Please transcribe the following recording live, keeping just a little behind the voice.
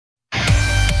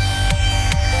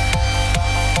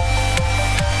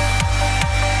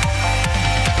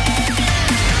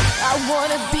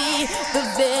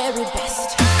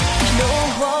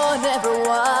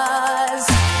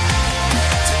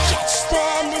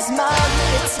is my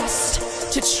little test.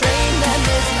 To train them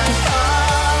is my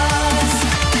cause.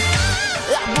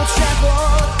 I will travel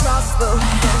across the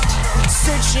world,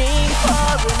 searching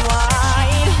far and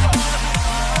wide.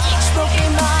 Each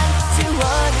Pokemon to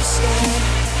understand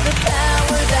the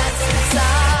power that's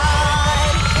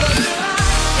inside. But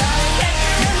gotta catch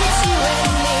them, it's you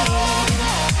and me.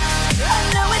 I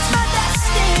know it's my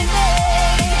destiny.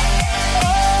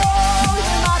 Oh,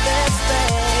 you're my best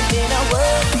friend in a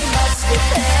world we must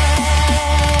defend.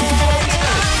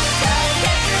 Gotta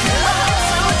catch them, oh,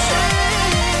 so true.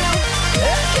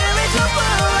 The courage will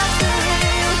pull us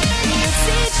through. You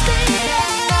teach me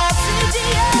and I'll teach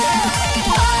you.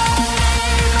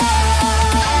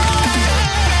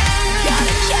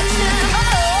 Gotta catch them all.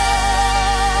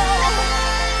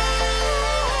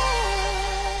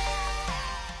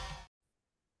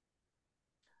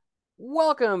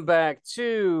 Welcome back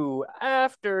to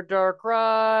After Dark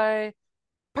Rye,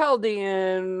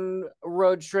 Paldean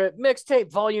Road Trip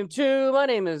Mixtape Volume 2. My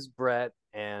name is Brett,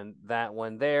 and that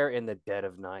one there in the dead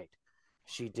of night.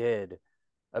 She did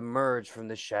emerge from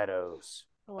the shadows,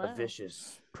 Hello. a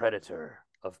vicious predator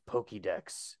of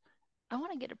Pokédex. I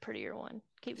want to get a prettier one.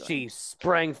 Keep going. She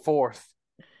sprang forth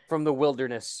from the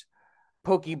wilderness,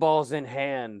 Pokeballs in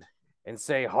hand, and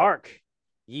say, "Hark,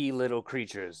 ye little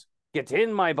creatures, get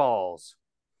in my balls.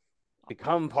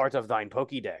 Become part of thine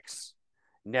Pokédex,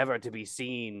 never to be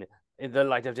seen in the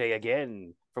light of day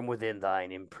again from within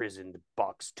thine imprisoned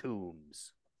box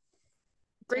tombs."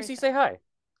 Very Gracie, sad. say hi.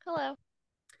 Hello.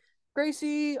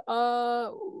 Gracie,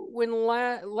 when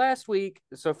last week,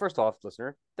 so first off,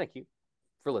 listener, thank you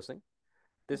for listening.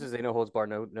 This is a No Holds Barred,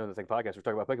 No Nothing podcast. We're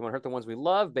talking about Pokemon Hurt the ones we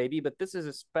love, baby, but this is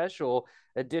a special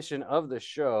edition of the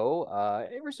show.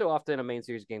 Every so often a main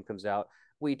series game comes out,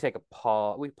 we take a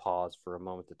pause, we pause for a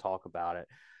moment to talk about it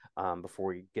before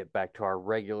we get back to our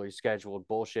regularly scheduled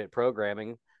bullshit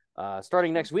programming.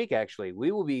 Starting next week, actually,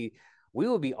 we will be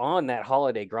on that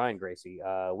holiday grind, Gracie.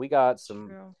 We got some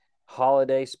True.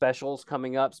 holiday specials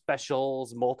coming up,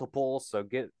 specials, multiples. So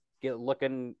get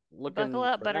looking Buckle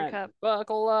up, for that. Buttercup.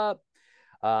 Buckle up.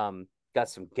 Got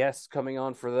some guests coming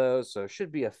on for those, so it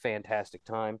should be a fantastic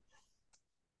time.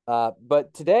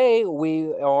 But today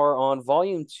we are on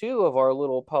volume 2 of our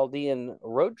little Paldean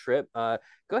road trip. Go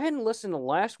ahead and listen to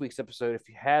last week's episode if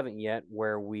you haven't yet,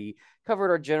 where we covered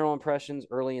our general impressions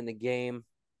early in the game.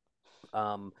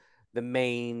 The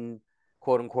main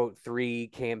quote unquote 3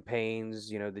 campaigns,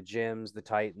 the gyms, the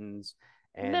Titans,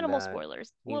 and Minimal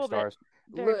spoilers. A Team little Stars. bit.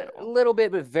 Very minimal. Little bit,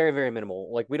 but very, very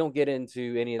minimal. Like, we don't get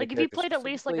into any of the Like if you characters played at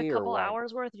least like a specifically or couple why.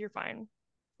 hours worth, you're fine.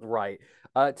 Right.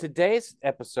 Today's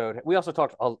episode, we also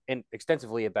talked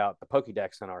extensively about the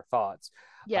Pokédex and our thoughts.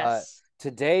 Yes.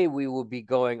 Today, we will be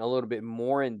going a little bit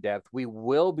more in depth. We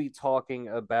will be talking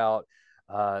about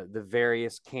the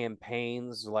various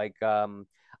campaigns. Like, I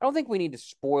don't think we need to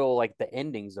spoil like the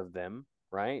endings of them,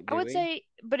 right? I would say,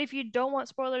 but if you don't want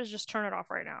spoilers, just turn it off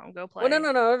right now and go play. Well,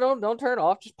 no, don't turn it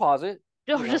off. Just pause it.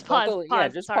 No, just pause. Yeah,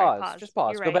 Pause. just Sorry, pause. pause. Just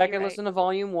pause. You're Go right, back you're and right. listen to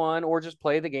volume 1, or just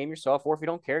play the game yourself. Or if you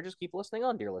don't care, just keep listening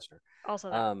on, dear listener.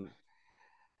 Also that.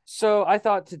 So I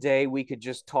thought today we could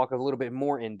just talk a little bit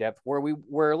more in depth.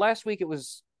 Where last week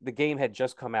the game had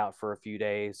just come out for a few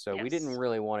days, so we didn't Yes.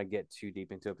 really want to get too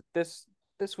deep into it. But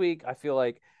this week, I feel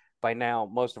like by now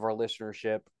most of our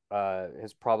listenership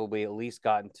has probably at least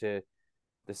gotten to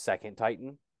the second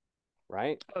Titan,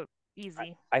 right? Oh,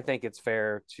 easy. I think it's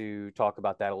fair to talk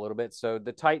about that a little bit. So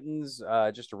the Titans,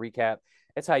 just to recap,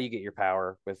 it's how you get your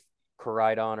power with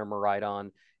Koraidon or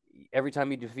Miraidon. Every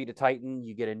time you defeat a Titan,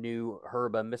 you get a new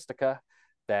Herba Mystica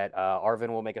that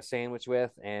Arvin will make a sandwich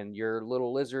with, and your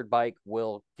little lizard bike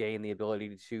will gain the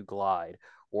ability to glide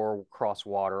or cross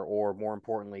water, or more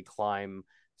importantly, climb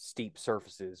steep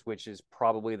surfaces, which is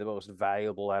probably the most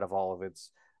valuable out of all of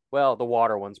its. Well, the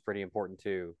water one's pretty important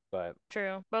too, but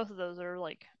True. Both of those are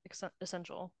like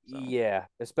essential. So. yeah,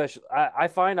 especially I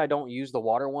find I don't use the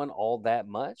water one all that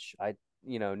much.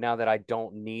 Now that I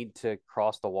don't need to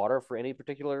cross the water for any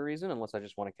particular reason, unless I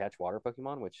just want to catch water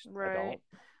Pokemon, which I Right.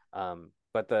 don't.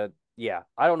 But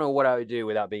I don't know what I would do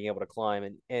without being able to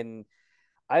climb, and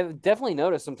I've definitely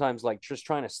noticed sometimes like just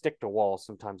trying to stick to walls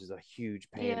sometimes is a huge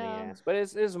pain in the Yeah. ass. But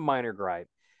it's a minor gripe.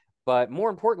 But more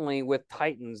importantly, with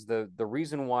Titans, the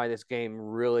reason why this game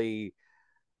really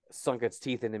sunk its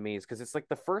teeth into me is because it's like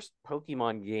the first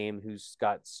Pokemon game who's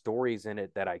got stories in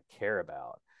it that I care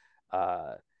about.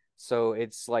 So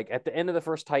it's like at the end of the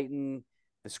first Titan,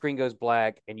 the screen goes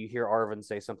black and you hear Arvin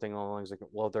say something along the lines like,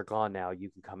 well, they're gone now,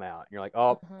 you can come out. And you're like,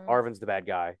 oh, Mhm. Arvin's the bad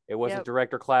guy. It wasn't Yep.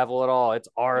 Director Clavel at all. It's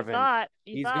You Arvin. thought.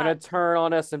 You He's thought. gonna turn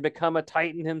on us and become a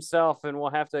Titan himself, and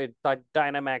we'll have to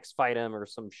Dynamax fight him or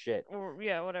some shit. Or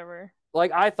yeah, whatever.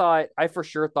 Like I for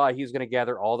sure thought he was gonna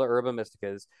gather all the Herba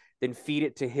Mysticas, then feed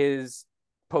it to his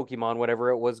Pokemon, whatever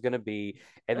it was gonna be,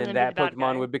 and And then then be the bad guy. that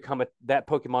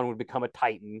Pokemon would become a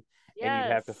Titan, and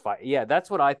you'd have to Yes. fight. Yeah, that's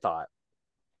what I thought.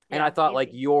 And I Yeah, thought like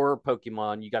easy. your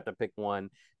Pokemon, you got to pick one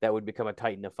that would become a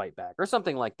Titan to fight back or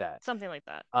something like that. Something like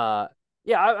that.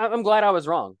 Yeah, I'm glad I was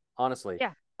wrong, honestly.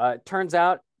 Yeah. It turns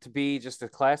out to be just a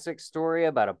classic story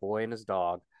about a boy and his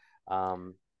dog.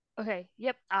 Um, Okay.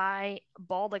 Yep. I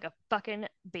bawled like a fucking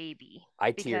baby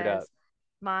I teared up. because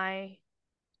my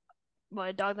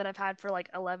my dog that I've had for like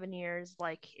 11 years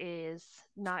like is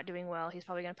not doing well. He's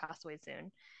probably gonna pass away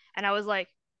soon. And I was like,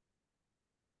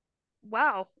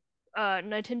 wow,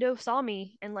 Nintendo saw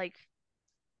me and like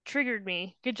triggered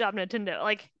me. Good job, Nintendo.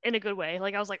 Like in a good way.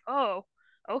 Like I was like, oh,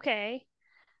 okay.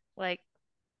 Like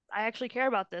I actually care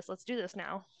about this. Let's do this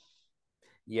now.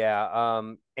 Yeah,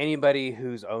 anybody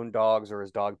who's owned dogs or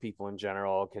is dog people in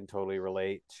general can totally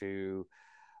relate to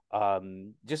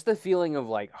just the feeling of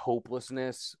like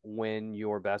hopelessness when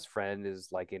your best friend is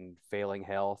like in failing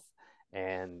health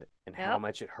and how Yep.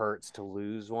 much it hurts to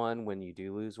lose one when you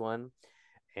do lose one.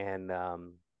 And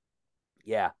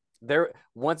yeah, there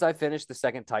once I finished the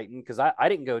second Titan, because I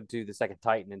didn't go do the second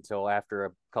Titan until after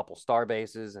a couple star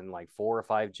bases and like 4 or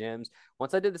 5 gyms.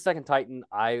 Once I did the second Titan,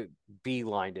 I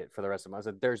beelined it for the rest of my. I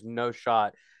said, "There's no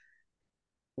shot."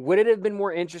 Would it have been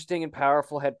more interesting and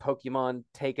powerful had Pokemon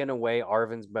taken away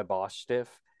Arvin's Mabosstiff?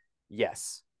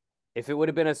 Yes. If it would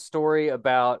have been a story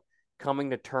about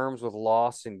coming to terms with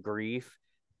loss and grief,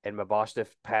 and Mabosstiff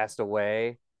passed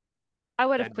away, I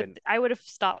would have that'd quit. been I would have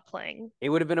stopped playing. it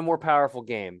would have been a more powerful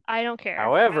game. I don't care. I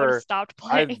would have However, stopped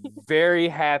I'm playing. very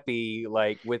happy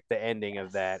like with the ending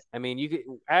of that. Yes. I mean, you get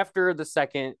after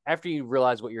you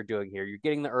realize what you're doing here, you're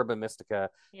getting the Urban Mystica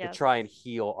to Yes. try and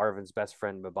heal Arvin's best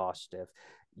friend Mabosstiff.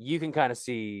 You can kind of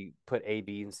see put A,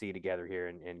 B, and C together here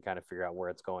and kind of figure out where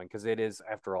it's going because it is,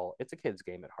 after all, it's a kid's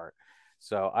game at heart.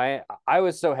 So I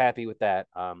was so happy with that.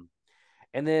 And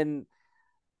then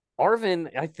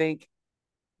Arvin, I think,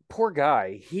 poor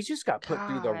guy, he just got put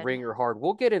through the God. ringer hard.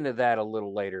 We'll get into that a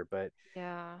little later, but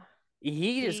Yeah.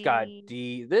 he just got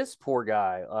The this poor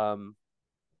guy.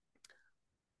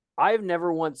 I've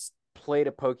never once played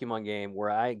a Pokemon game where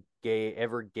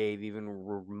ever gave even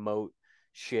remote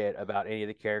shit about any of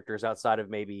the characters outside of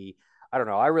maybe I don't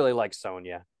know. I really like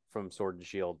Sonya from Sword and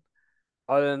Shield.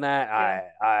 Other than that, yeah.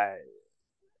 I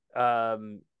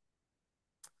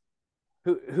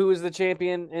who is the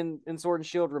champion in Sword and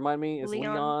Shield? Remind me, is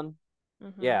Leon. Leon?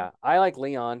 Mm-hmm. Yeah, I like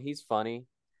Leon. He's funny.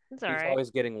 It's all He's right.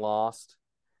 always getting lost.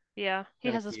 Yeah. He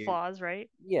Kind of has his cute. flaws, right?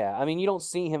 Yeah, I mean, you don't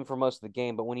see him for most of the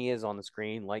game, but when he is on the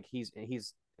screen, like he's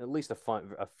at least a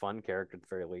fun character at the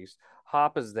very least.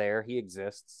 Hop is there, he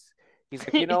exists. He's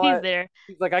like, you know He's what? there.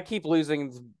 He's like, I keep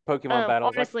losing Pokemon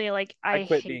battles. Honestly, like I I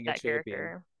quit hate being a that champion.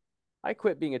 character. I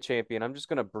quit being a champion. I'm just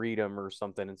gonna breed him or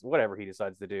something. It's whatever he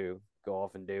decides to do, go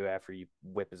off and do after you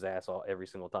whip his ass all every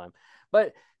single time.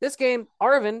 But this game,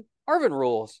 Arvin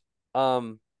rules.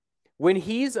 Um, when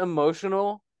he's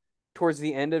emotional towards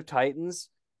the end of Titans,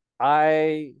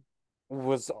 I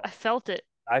was I felt it.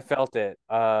 I felt it.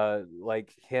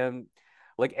 Like him,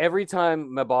 like every time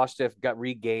Mabosstiff got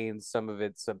regained some of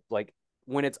its like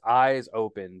when its eyes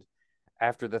opened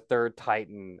after the third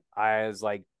Titan, I was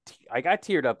like, I got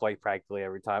teared up like practically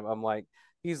every time. I'm like,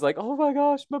 he's like, oh my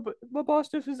gosh,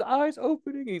 Mabosstiff, his eyes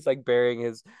opening. He's like burying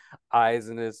his eyes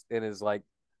in his like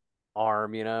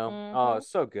arm, you know. Oh, Mm-hmm.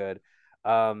 it's so good.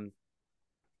 Um,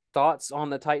 thoughts on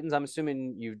the Titans? I'm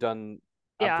assuming you've done.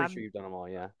 I'm Yeah, pretty sure you've done them all.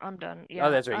 Yeah. I'm done. Oh, Yeah.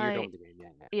 that's right. You're done with the game. Yeah,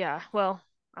 yeah. Yeah. Well,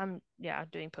 I'm yeah,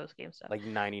 doing post game stuff. Like But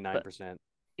 99%.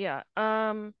 yeah.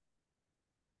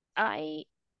 I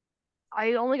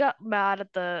I only got mad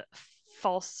at the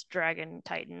false dragon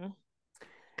titan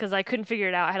because I couldn't figure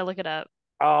it out. I had to look it up.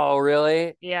 Oh,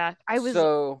 really? Yeah, I was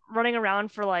So, running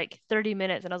around for like 30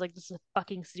 minutes and I was like, this is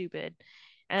fucking stupid.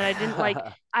 And I didn't like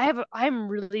I'm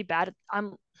really bad at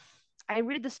I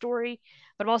read the story,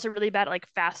 but I'm also really bad at like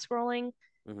fast scrolling,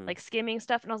 Mhm. like skimming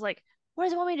stuff. And I was like, what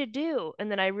does it want me to do? And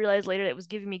then I realized later that it was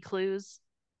giving me clues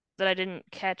that I didn't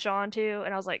catch on to.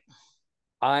 And I was like,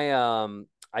 I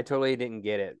totally didn't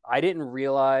get it. I didn't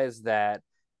realize that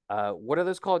what are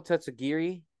those called?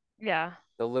 Tatsugiri? yeah,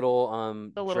 The little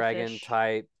the little dragon fish.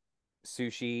 type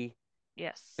sushi fish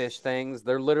Yes. things.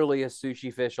 They're literally a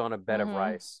sushi fish on a bed of Mm-hmm.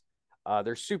 rice.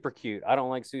 They're super cute. I don't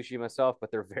like sushi myself, but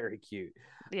they're very cute.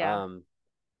 Yeah. Um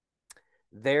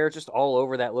they're just all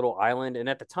over that little island. And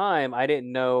at the time, I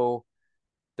didn't know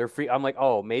they're free. I'm like,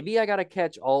 oh, maybe I gotta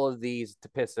catch all of these to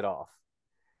piss it off,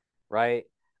 right?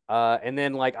 And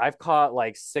then like I've caught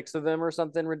like 6 of them or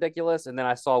something ridiculous, and then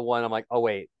I saw one. I'm like, oh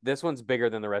wait, this one's bigger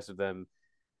than the rest of them,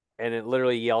 and it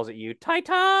literally yells at you,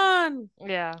 Titan,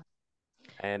 Yeah.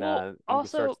 and Well,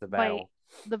 starts also the my battle.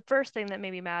 the first thing that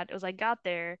made me mad was I got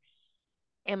there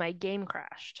and my game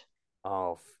crashed.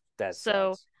 Oh, that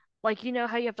So, sucks. like, you know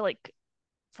how you have to like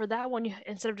for that one,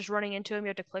 instead of just running into him, you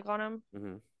have to click on him.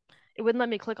 Hmm. It wouldn't let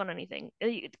me click on anything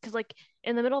because like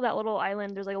in the middle of that little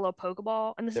island, there's like a little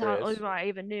Pokeball, and this is There how the only is. reason why I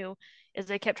even knew is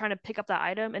they kept trying to pick up that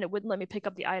item, and it wouldn't let me pick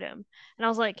up the item, and I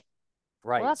was like,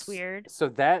 well, Right. that's weird. So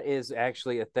that is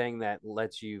actually a thing that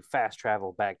lets you fast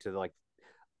travel back to like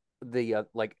the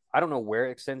like I don't know where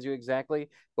it sends you exactly,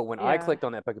 but when I Yeah. clicked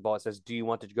on that Pokeball, it says, "Do you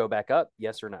want to go back up?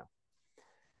 Yes or no?"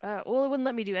 Well, it wouldn't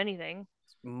let me do anything.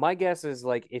 My guess is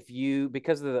like if you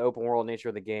because of the open world nature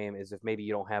of the game is if maybe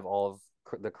you don't have all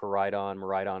of the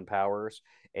Maridon powers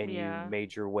and you Yeah.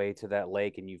 made your way to that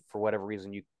lake and you for whatever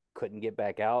reason you couldn't get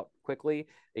back out quickly,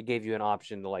 it gave you an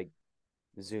option to like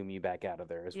zoom you back out of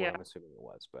there is what Yeah. I'm assuming it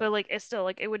was. But But like it's still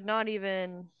like it would not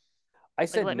even I like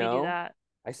said let me do no. that.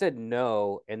 I said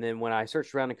no, and then when I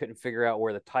searched around and couldn't figure out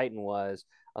where the Titan was,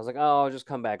 I was like, "Oh, I'll just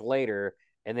come back later,"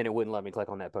 and then it wouldn't let me click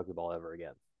on that Pokeball ever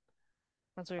again.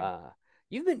 That's weird. Uh,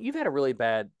 you've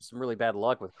had some really bad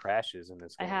luck with crashes in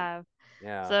this I game. have.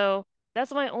 Yeah. So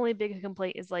that's my only big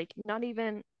complaint is like not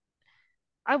even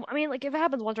I mean like if it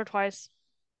happens once or twice,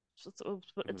 it's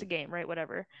Mhm. a game, right?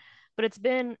 Whatever. But it's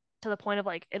been to the point of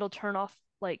like it'll turn off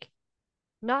like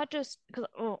not just because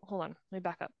oh hold on, let me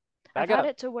back up. I've Back had up.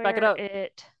 it to Back it where up.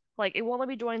 it like it won't let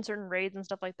me join certain raids and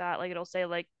stuff like that. Like it'll say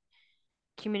like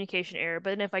communication error, but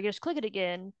then if I just click it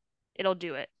again, it'll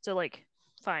do it. So like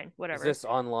fine, Is whatever. this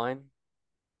online?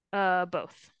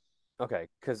 Both. Okay,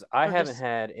 because I Or haven't just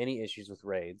had any issues with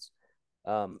raids.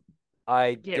 Um,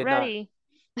 I get did not. ready.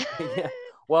 Yeah.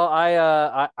 Well,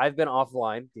 I've been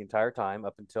offline the entire time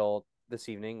up until this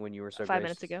evening when you were so 5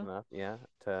 minutes gracious ago. enough, yeah,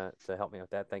 to help me with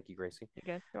that. Thank you, Gracie.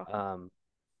 You're good. You're welcome. Um,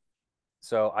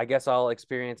 so I guess I'll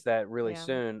experience that really Yeah.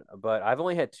 soon. But I've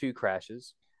only had 2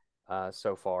 crashes,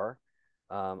 so far.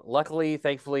 Luckily,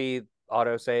 thankfully,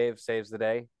 autosave saves the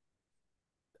day.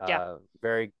 Yeah.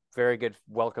 Very, very good,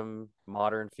 welcome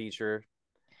modern feature.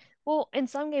 Well, in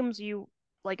some games you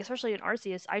like, especially in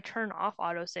Arceus, I turn off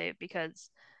autosave because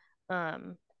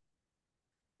um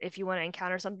if you want to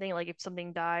encounter something, like if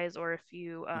something dies or if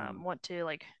you Mhm. want to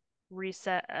like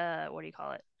reset what do you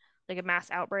call it? Like a mass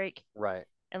outbreak Right.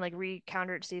 and like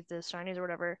re-counter it to see if there's shinies or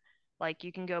whatever, like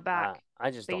you can go back,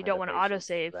 I just but you don't have don't the want to patience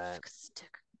for autosave. that.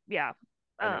 Yeah.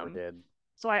 I never Um, did.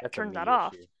 so I That's a turned that me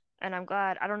off issue. and I'm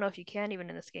glad. I don't know if you can even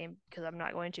in this game because I'm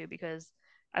not going to because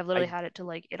I've literally I had it to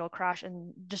like it'll crash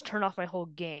and just turn off my whole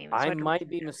game. So I I had to might reboot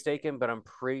be everything. mistaken, but I'm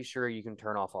pretty sure you can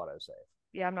turn off autosave.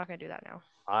 Yeah, I'm not gonna do that now.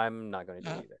 I'm not going to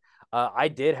do it either. I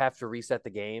did have to reset the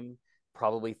game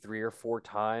probably 3 or 4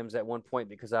 times at one point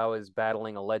because I was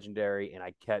battling a legendary and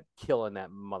I kept killing that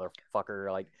motherfucker,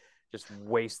 like just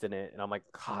wasting it. And I'm like,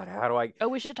 God, how do I? Oh,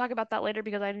 we should talk about that later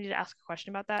because I need to ask a question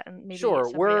about that, and maybe Sure,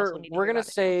 somebody else will need to we're hear gonna about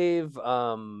it too. save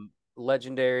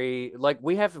legendary. Like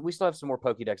we still have some more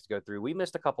Pokédex to go through. We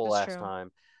missed a couple That's last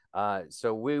true. time.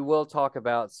 So we will talk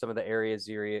about some of the Area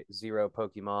Zero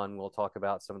Pokemon. We'll talk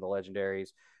about some of the legendaries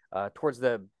towards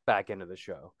the back end of the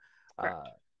show. Uh, Correct.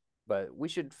 but we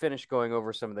should finish going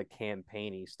over some of the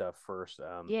campaigny stuff first.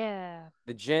 Yeah.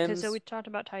 The Okay, so we gyms, talked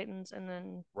about Titans, and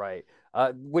then right?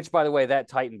 Which, by the way, that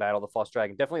Titan battle, the False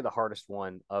Dragon, definitely the hardest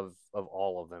one of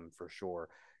all of them for sure.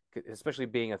 Especially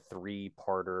being a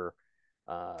 3-parter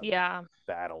uh, yeah,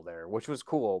 battle there, which was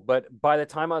cool. But by the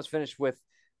time I was finished with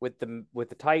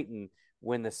the Titan,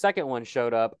 when the second one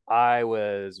showed up, I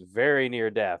was very near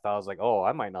death. I was like, oh,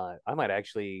 I might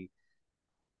actually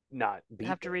not beat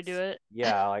have to redo this. it.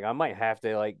 Yeah, like I might have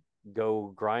to like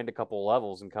go grind a couple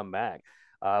levels and come back.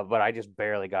 But I just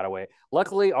barely got away.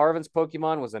 Luckily, Arven's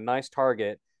Pokemon was a nice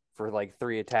target for like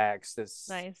 3 attacks.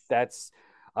 Nice. That's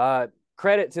uh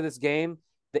credit to this game.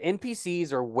 The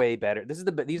NPCs are way better. These are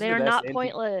They the are best not NPCs.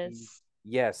 pointless.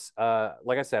 Yes.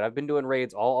 Like I said, I've been doing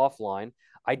raids all offline.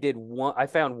 I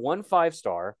found one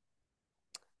 5-star,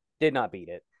 did not beat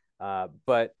it.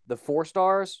 But the 4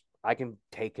 stars, I can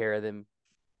take care of them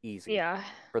easy Yeah.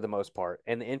 for the most part,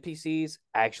 and the NPCs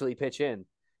actually pitch in.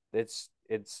 It's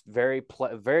very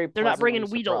They're not pleasantly bringing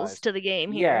Weedles surprised. to the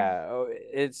game here. Yeah,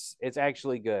 it's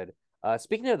actually good.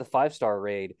 Speaking of the 5-star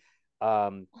raid,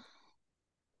 um,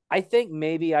 I think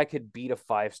maybe I could beat a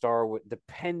 5-star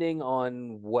depending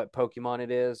on what Pokemon it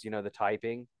is. You know, the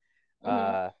typing. Hmm.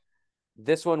 Uh,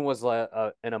 This one was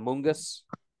an Among Us,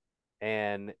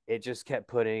 and it just kept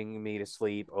putting me to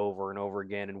sleep over and over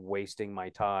again and wasting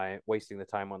the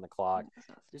time on the clock.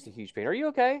 Just a huge pain. Are you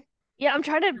okay? Yeah, I'm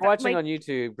trying to You're watching on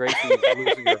YouTube. Gracie is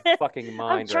losing her fucking I'm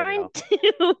mind right trying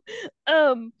now.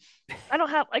 to I don't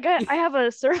have like I have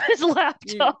a Surface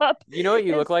laptop. You know what you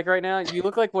It's- look like right now? You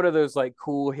look like one of those like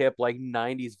cool hip like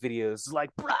 90s videos, like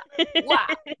wow,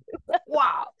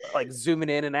 wow, like zooming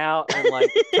in and out and like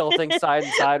tilting side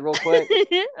and side real quick.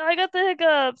 I got the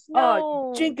hiccups.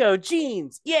 Oh, No. Jinko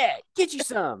jeans, yeah, get you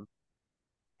some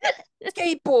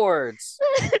skateboards,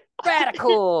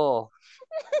 radical.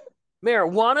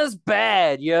 Marijuana's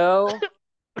bad, yo,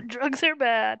 Drugs are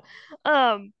bad.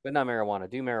 but not marijuana.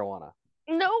 Do marijuana.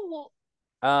 No,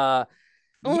 Uh,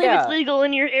 only if it's yeah. legal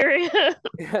in your area.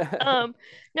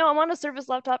 No, I'm on a Surface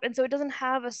laptop, and so it doesn't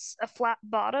have a flat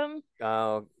bottom.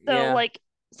 Oh, So yeah. like,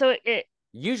 so it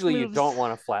Usually you moves. don't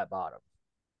want a flat bottom.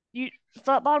 You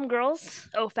flat bottom girls.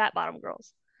 Oh, fat bottom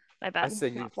girls. My I bad.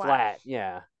 said you Not flat,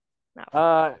 yeah. Not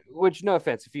flat. Which no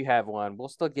offense, if you have one, we'll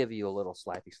still give you a little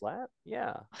slappy slap.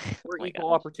 Yeah. We're Oh my equal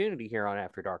gosh. opportunity here on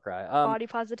After Dark Cry. Body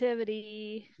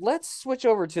positivity. Let's switch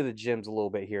over to the gyms a little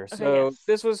bit here. Okay, So yes.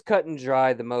 this was cut and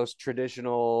dry, the most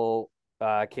traditional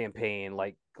campaign.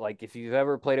 Like if you've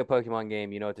ever played a Pokemon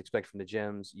game, you know what to expect from the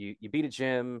gyms. You beat a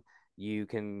gym, you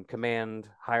can command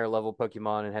higher level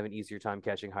Pokemon and have an easier time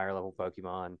catching higher level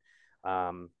Pokemon.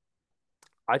 Um,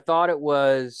 I thought it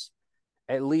was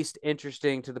at least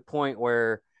interesting to the point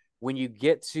where when you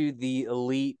get to the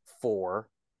Elite Four,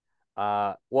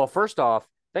 well, first off,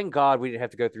 thank God we didn't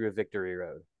have to go through a victory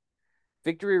road.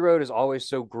 Victory Road is always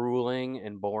so grueling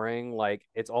and boring. Like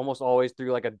it's almost always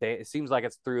through like it seems like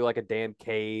it's through like a damn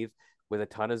cave with a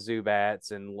ton of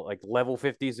Zubats and like level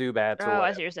 50 Zubats Oh, or I see whatever.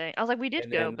 what you're saying. I was like, we did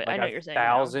And go, then but I like know what a you're saying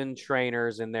now. thousand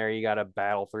trainers in there you got to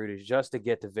battle through to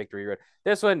get to Victory Road.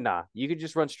 This one, nah, you could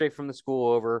just run straight from the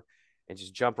school over and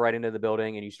just jump right into the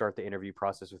building and you start the interview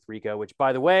process with Rika. Which,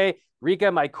 by the way, Rika,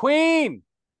 my queen.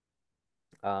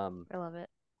 I love it.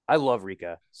 I love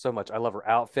Rika so much. I love her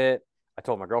outfit. I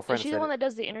told my girlfriend. Is she the one that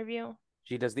does the interview?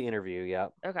 She does the interview. Yeah.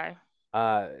 Okay.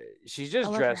 She's I just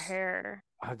love her dressed. hair.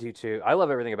 I do too. I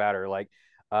love everything about her. Like,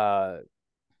 uh,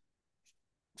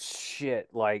 shit.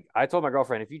 Like, I told my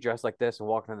girlfriend, if you dress like this and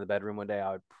walk into the bedroom one day,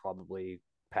 I would probably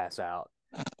pass out.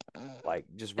 Like,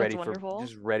 just That's ready wonderful.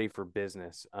 for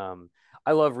business.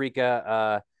 I love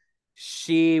Rika.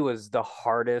 She was the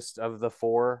hardest of the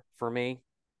four for me.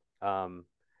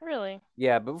 Really?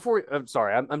 Yeah, but before, I'm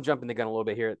sorry, I'm jumping the gun a little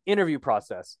bit here. Interview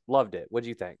process, loved it. What'd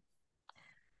you think?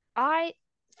 I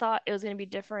thought it was gonna be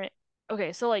different.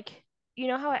 Okay, so like, you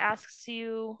know how it asks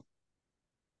you,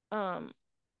 um,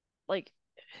 like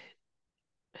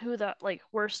who the like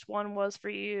worst one was for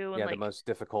you and Yeah, the like most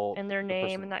difficult, and their the name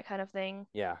person. and that kind of thing.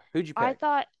 Yeah, who'd you I pick?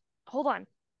 thought, hold on,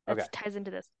 that Okay, ties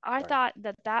into this. I sorry. thought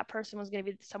that that person was gonna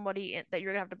be somebody that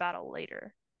you're gonna have to battle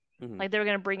later. Mm-hmm. Like they were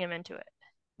gonna bring him into it.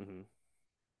 Mm-hmm.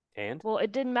 And Well,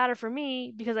 it didn't matter for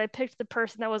me because I picked the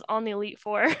person that was on the Elite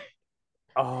Four.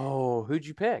 oh, who'd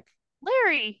you pick?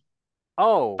 Larry.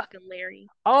 Oh, Fucking Larry.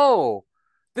 oh,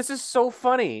 this is so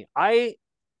funny. I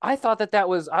thought that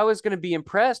was I was going to be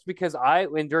impressed because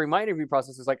and during my interview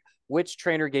process is like which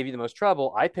trainer gave you the most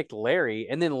trouble? I picked Larry,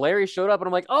 and then Larry showed up, and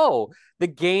I'm like, oh, the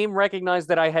game recognized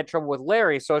that I had trouble with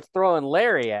Larry, so it's throwing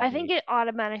Larry at I me. think it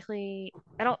automatically.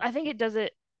 I think it does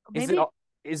it. Maybe.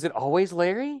 Is it always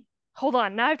Larry? Hold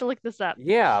on. Now I have to look this up.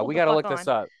 Yeah, Hold we the got to fuck look this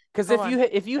on. up because Hold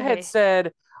if you had Okay.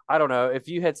 said I don't know if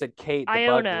you had said Kate the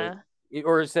Buglet Iona.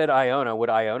 or said Iona, would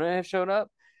Iona have shown up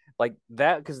like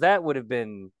that? Because that would have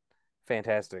been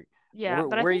fantastic. Yeah,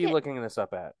 but I Where are think you looking this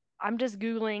up at? I'm just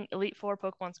Googling Elite Four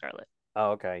Pokemon Scarlet.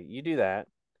 Oh, okay. You do that.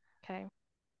 Okay.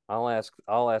 I'll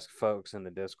ask folks in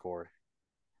the Discord.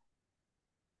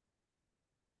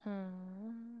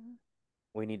 Hmm.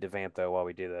 We need to vamp though while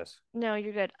we do this. No,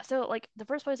 you're good. So like the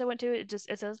first place I went to, it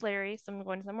says Larry, so I'm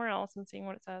going somewhere else and seeing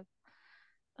what it says.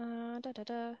 Da da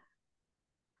da.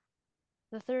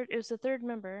 It was the third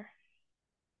member.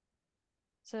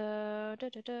 So da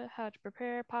da da. How to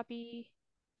prepare Poppy.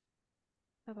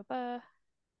 Ba ba ba.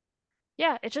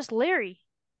 Yeah, it's just Larry.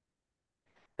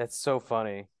 That's so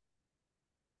funny.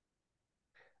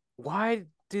 Why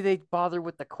do they bother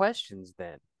with the questions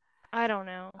then? I don't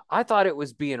know. I thought it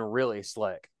was being really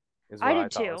slick, is I what I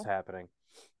did thought was too. happening.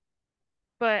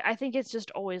 But I think it's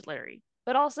just always Larry.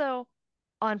 But also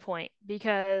on point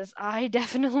because I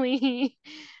definitely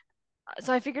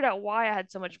so I figured out why I had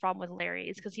so much problem with Larry.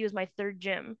 It's because he was my third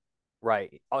gym.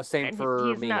 Right. Oh, same And for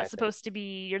he's me, I not think. supposed to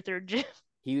be your third gym.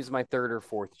 He was my third or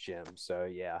fourth gym, so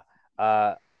yeah.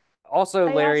 Also, I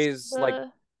asked Larry's like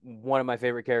the one of my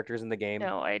favorite characters in the game.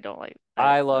 No, I don't like.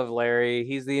 I I don't. love Larry.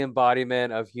 He's the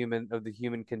embodiment of the human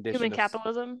Human condition of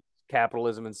capitalism.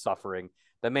 capitalism and suffering.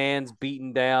 The man's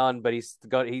beaten down, but he's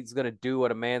gonna do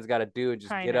what a man's got to do and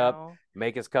just I get up, know.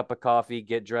 make his cup of coffee,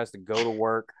 get dressed, and go to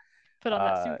work. Put on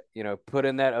that suit. Put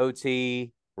in that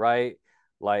OT, right?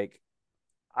 Like,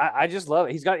 I just love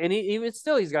it. He's got, and even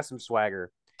still, he's got some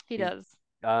swagger. He He's, does.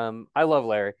 I love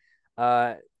Larry.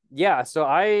 Yeah. So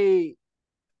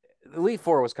Elite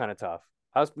Four was kind of tough.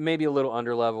 I was maybe a little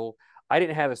under level. I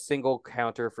didn't have a single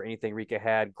counter for anything Rika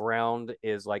had. Ground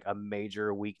is like a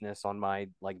major weakness on my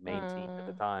like main team at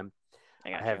the time. I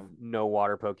I got have you. no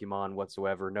water Pokemon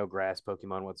whatsoever, no grass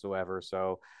Pokemon whatsoever.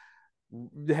 So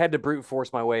had to brute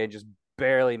force my way and just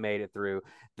barely made it through.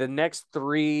 The next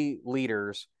three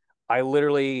leaders, I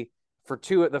literally for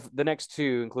two the next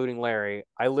two, including Larry,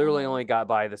 I literally only got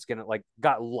by the skin, like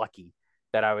got lucky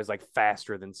that I was like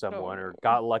faster than someone, or Oh.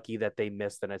 got lucky that they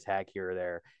missed an attack here or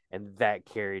there, and that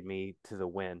carried me to the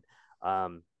win. I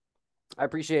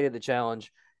appreciated the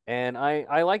challenge, and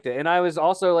I liked it. And I was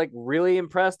also like really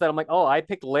impressed that I'm like, oh, I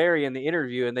picked Larry in the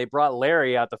interview and they brought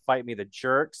Larry out to fight me, the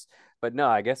jerks. But no,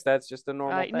 I guess that's just a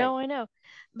normal thing. No, I know.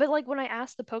 But like when I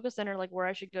asked the Poke Center like where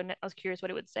I should go, I was curious what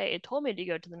it would say. It told me to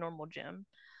go to the normal gym.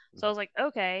 So I was like,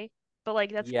 okay, but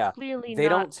like that's Yeah. clearly They not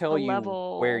don't tell the you where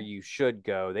level. you should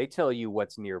go. They tell you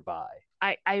what's nearby.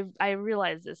 I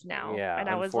realize this now, Yeah, and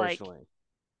I was like, unfortunately.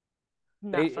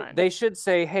 not They fun. should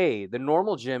say, "Hey, the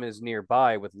normal gym is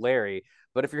nearby with Larry,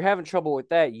 but if you're having trouble with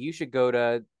that, you should go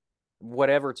to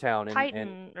whatever town and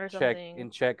Titan or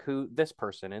something. check who this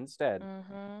person instead."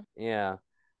 Mm-hmm. Yeah.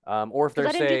 Or if Because they're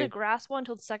I didn't do the say, grass one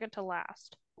till second to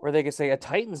last. or they could say a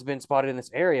Titan's been spotted in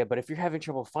this area, but if you're having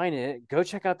trouble finding it, go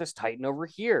check out this Titan over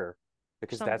here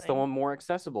because that's the Something. one more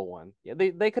accessible one. Yeah,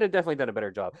 they could have definitely done a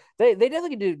better job. They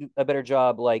definitely do a better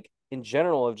job, like in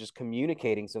general, of just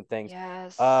communicating some things.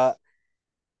 Uh,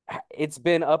 Yes. it's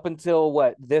been up until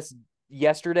what, this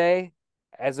yesterday,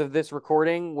 as of this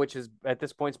recording, which is at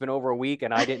this point it's been over a week,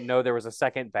 and I didn't know there was a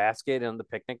second basket in the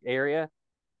picnic area.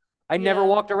 Yeah. I never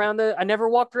walked around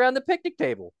the picnic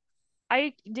table.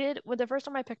 I did with the first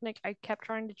time I picnic, I kept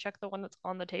trying to check the one that's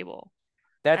on the table.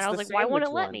 And That's I was the like, why won't sandwich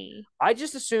it let one. me? I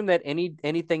just assume that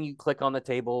anything you click on the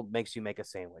table makes you make a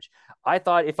sandwich. I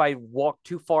thought if I walked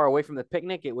too far away from the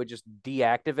picnic, it would just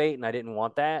deactivate, and I didn't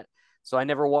want that. So I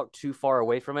never walked too far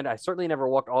away from it. I certainly never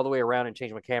walked all the way around and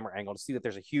changed my camera angle to see that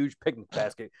there's a huge picnic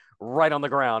basket right on the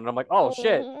ground. And I'm like, oh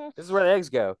shit, Oh, this is where the eggs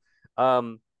go.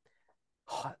 Um,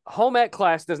 Home ec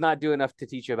class does not do enough to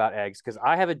teach you about eggs because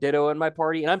I have a Ditto in my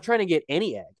party and I'm trying to get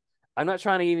any egg. I'm not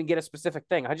trying to even get a specific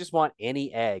thing. I just want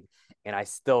any egg, and I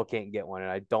still can't get one,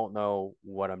 and I don't know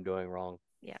what I'm doing wrong.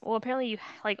 yeah. Well, apparently you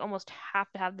like almost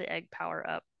have to have the egg power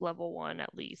up level one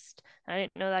at least. I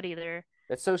didn't know that either.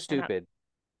 That's so And I, stupid.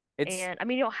 It's and I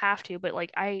mean you don't have to, but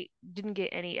like I didn't get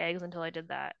any eggs until I did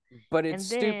that. but it's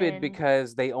And stupid then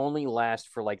because they only last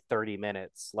for like 30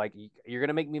 minutes. Like you're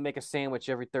gonna make me make a sandwich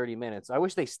every 30 minutes. I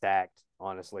wish they stacked,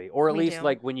 honestly, or at me least too.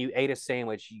 like when you ate a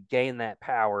sandwich, you gain that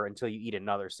power until you eat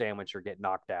another sandwich or get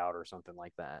knocked out or something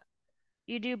like that.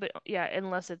 You do, but yeah,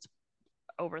 unless it's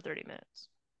over 30 minutes.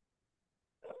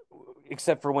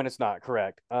 Except for when it's not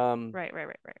correct. Right.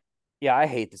 Yeah, I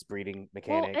hate this breeding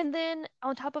Well, mechanic. and then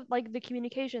on top of like the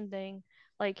communication thing,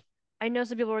 like I know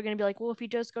some people are going to be like, well, if you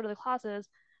just go to the classes,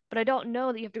 but I don't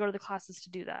know that you have to go to the classes to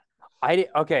do that.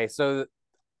 Okay, so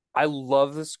I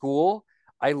love the school.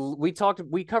 We covered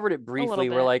it A little briefly.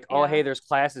 We're bit, like, oh, yeah. hey, there's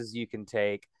classes you can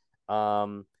take.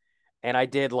 Um, and I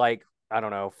did like, I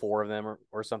don't know, four of them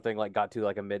or something, like got to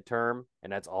like a midterm,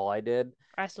 and that's all I did.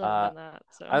 I still haven't Uh, done that,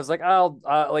 I so was like,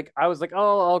 I was like,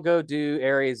 oh, I'll go do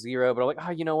area zero, but I'm like,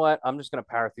 oh, you know what? I'm just gonna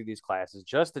power through these classes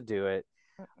just to do it.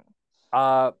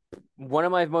 Uh, One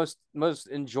of my most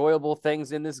enjoyable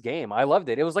things in this game. I loved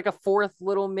it. It was like a fourth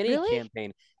little mini really,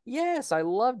 campaign. Yes, I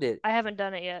loved it. I haven't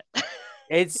done it yet.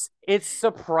 It's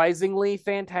surprisingly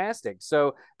fantastic.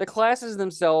 So the classes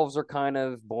themselves are kind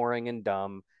of boring and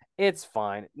dumb. It's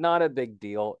fine, not a big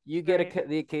deal. You get Right.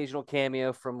 the occasional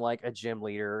cameo from like a gym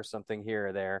leader or something here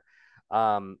or there.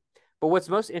 Um, but what's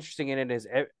most interesting in it is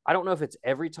I don't know if it's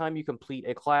every time you complete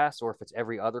a class or if it's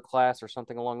every other class or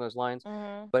something along those lines.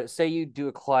 Hmm. But say you do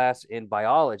a class in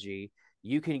biology,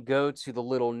 you can go to the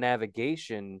little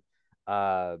navigation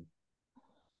uh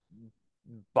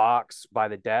box by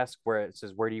the desk where it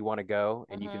says where do you want to go,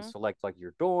 and you can Hmm. select like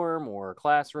your dorm or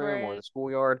classroom or the Right.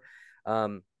 schoolyard.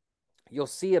 um, you'll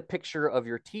see a picture of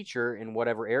your teacher in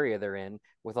whatever area they're in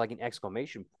with like an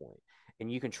exclamation point,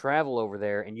 and you can travel over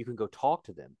there and you can go talk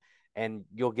to them, and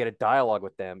you'll get a dialogue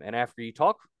with them, and after you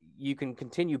talk you can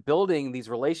continue building these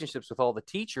relationships with all the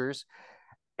teachers,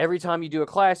 every time you do a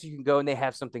class, you can go and they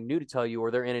have something new to tell you,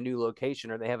 or they're in a new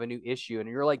location, or they have a new issue, and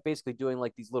you're like basically doing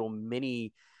like these little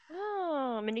mini.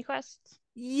 Oh, mini quests.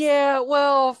 Yeah,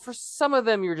 well, for some of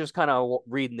them, you're just kind of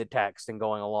reading the text and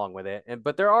going along with it,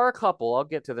 but there are a couple. I'll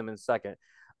get to them in a second.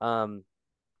 Um,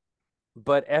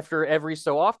 but after every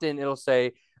so often, it'll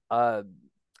say, uh,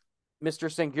 "Mr.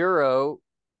 Sanguro,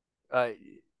 uh,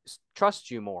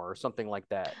 trust you more," or something like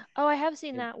that. Oh, I have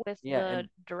seen And that with yeah, the and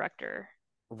director.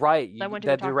 right, I went to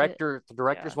go the talk to.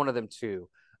 director's Yeah. one of them too.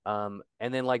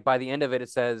 And then like by the end of it, it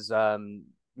says,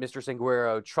 "Mr.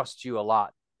 Sanguero trusts you a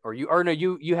lot," or no,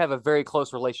 you have a very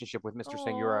close relationship with Mr.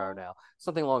 Sanguero Oh, now,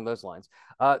 something along those lines.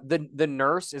 The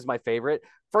nurse is my favorite.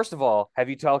 First of all, have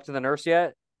you talked to the nurse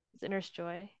yet? it's Nurse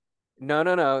Joy. No,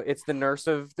 no, no. It's the nurse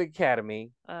of the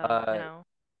academy. Oh, no.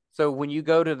 So when you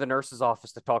go to the nurse's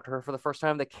office to talk to her for the first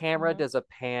time, the camera Mhm. does a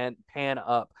pan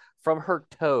up from her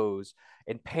toes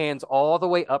and pans all the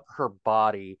way up her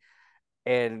body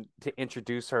and to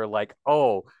introduce her like,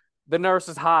 "Oh, the nurse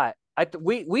is hot."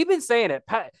 We've been saying it.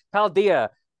 Paldea,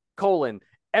 colon,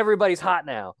 everybody's hot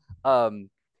now. Um,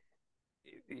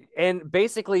 and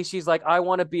basically she's like, "I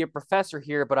want to be a professor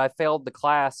here, but I failed the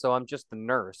class, so I'm just the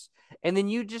nurse." And then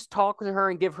you just talk to her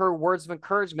and give her words of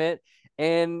encouragement,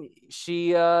 and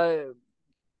she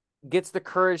gets the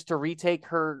courage to retake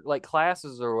her like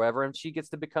classes or whatever, and she gets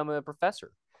to become a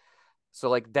professor. So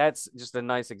like that's just a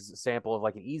nice example of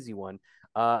like an easy one.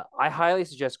 I highly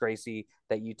suggest, Gracie,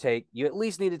 that you at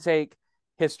least need to take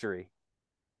history.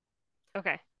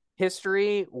 Okay.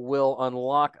 History will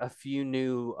unlock a few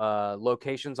new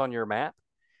locations on your map.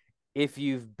 If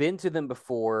you've been to them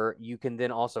before, you can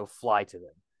then also fly to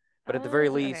them. But at the very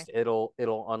Okay. least, it'll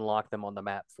unlock them on the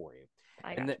map for you.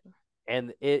 I And got the, you.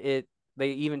 and it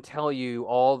they even tell you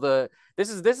all the this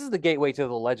is the gateway to the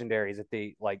legendaries that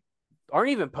they like aren't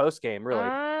even post game really.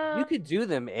 You Uh, could do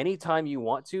them anytime you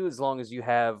want to, as long as you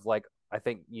have like I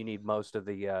think you need most of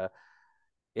the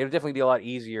it'll definitely be a lot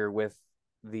easier with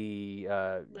the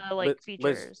the like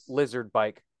features. lizard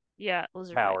bike Yeah,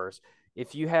 lizard bike. powers.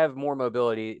 If you have more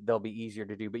mobility, they'll be easier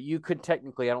to do. But you could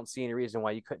technically, I don't see any reason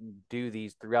why you couldn't do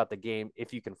these throughout the game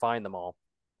if you can find them all.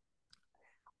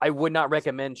 I would not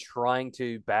recommend trying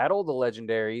to battle the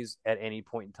legendaries at any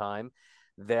point in time.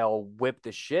 They'll whip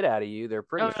the shit out of you. They're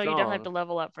pretty Oh no, you definitely have strong. to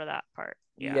level up for that part.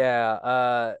 Yeah.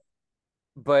 Yeah.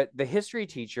 But the history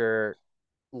teacher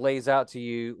lays out to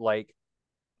you like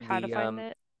How to the find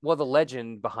it? well the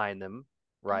legend behind them,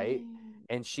 right?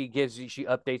 Oh. And she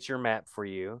updates your map for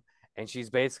you, and she's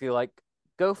basically like,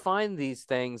 go find these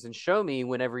things and show me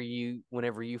whenever you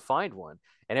find one.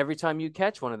 And every time you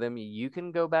catch one of them, you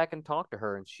can go back and talk to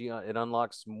her, and she it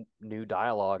unlocks new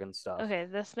dialogue and stuff. Okay,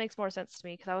 this makes more sense to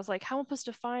me because I was like, how am I supposed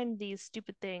to find these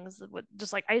stupid things?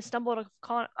 Just like I stumbled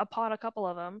upon a couple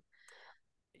of them,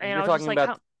 and I You're was just talking like,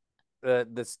 about how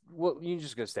this. Well, you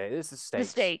just go stay. This is the stakes.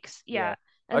 stakes, Yeah. yeah.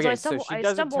 And so Okay, so she I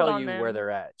doesn't stumbled tell on you where them.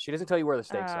 they're at. She doesn't tell you where the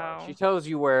stakes are. She Oh, tells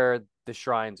you where the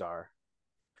shrines are.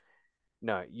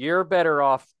 No, you're better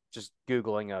off just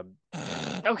Googling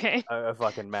okay. a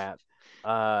fucking map,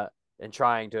 uh, and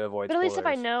trying to avoid But at least if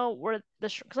I spoilers. know where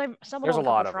because I stumbled There's on a a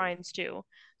couple lot of them. shrines too.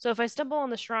 So if I stumble on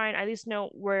the shrine, I at least know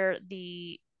where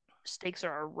the stakes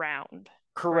are around.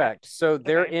 Correct. Correct? So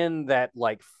they're Okay. in that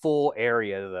like full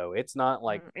area though. It's not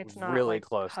like It's not really like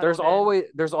close. There's huddled in. always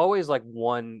there's always like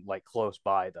one like close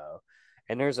by though.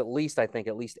 And there's at least I think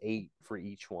at least 8 for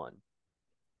each one.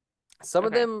 Some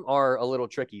of Okay. them are a little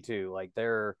tricky too. Like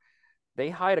they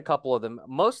hide a couple of them.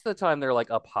 Most of the time they're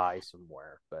like up high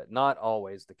somewhere, but not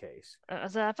always the case.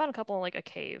 So I found a couple in like a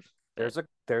cave, but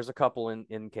There's a couple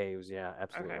in caves, yeah, okay.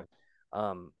 absolutely.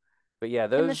 Um but yeah,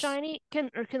 Can the those shiny can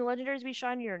the legendaries be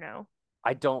shiny or no?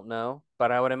 I don't know,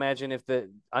 but I would imagine if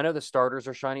I know the starters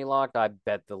are shiny locked, I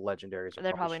bet the legendaries are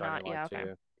They're probably probably shiny not. Yeah, locked okay.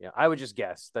 too. Yeah, I would just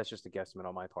guess. That's just a guesstimate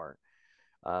on my part.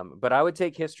 But I would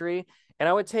take history and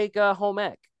I would take home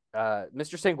ec.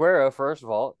 Mr. Sanguero, first of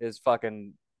all, is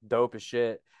fucking dope as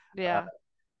shit. Uh, Yeah.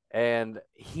 and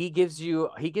he gives you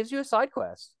a side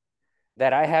quest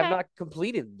that I have Okay. not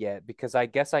completed yet because I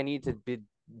guess I need to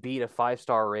beat a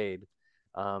 5-star raid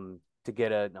to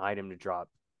get an item to drop.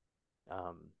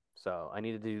 So I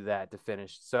need to do that to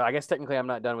finish. So I guess technically I'm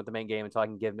not done with the main game until I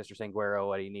can give Mr. Sanguero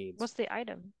what he needs. What's the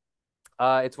item?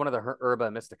 It's one of the Herba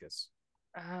Mysticus.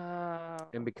 Oh, And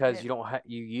I because didn't.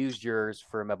 you used yours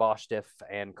for Mabosstiff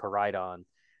and Koraidon,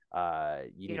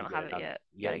 you You need to don't get have it it on. yet.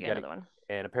 You Yeah, gotta you get got to. another one.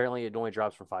 And apparently it only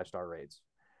drops from 5-star raids.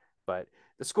 But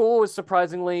the school was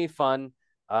surprisingly fun.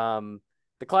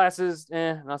 The classes,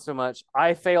 not so much.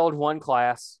 I failed one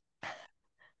class,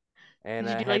 and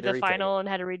Did you I do had like to the retake it. final and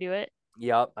had to redo it?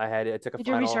 Yep, I had it. I took a Did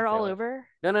you final and restart all failed it. over?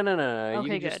 No, no, no, no, no. You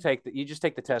Okay, can just good. take the Just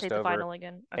test take the over, final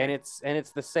again. and Okay.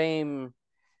 it's the same.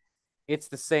 It's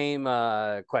the same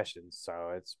questions,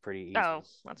 so it's pretty Oh, easy.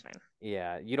 that's fine.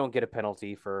 Yeah, you don't get a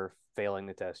penalty for failing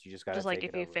the test. You just got to Just like take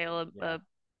if it you over fail again. Yeah. a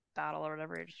battle or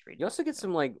whatever, you just redo You also get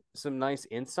it. some nice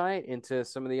insight into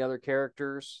some of the other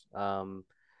characters.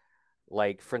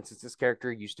 Like for instance, this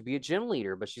character used to be a gym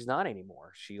leader, but she's not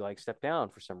anymore. She like stepped down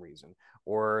for some reason.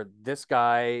 Or this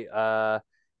guy,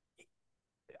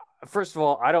 first of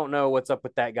all, I don't know what's up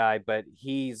with that guy, but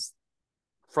he's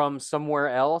from somewhere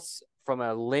else, from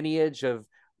a lineage of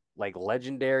like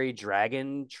legendary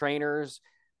dragon trainers,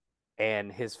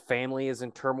 and his family is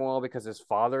in turmoil because his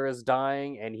father is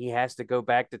dying, and he has to go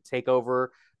back to take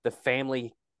over the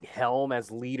family helm as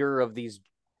leader of these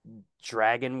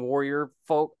dragon warrior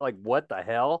folk. Like, what the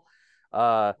hell?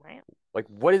 Uh, Right. like,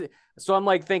 what is it? So I'm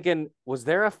like thinking, was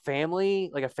there a family,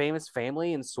 like a famous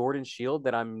family in Sword and Shield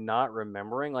that I'm not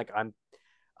remembering? I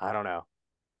don't know.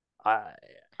 I,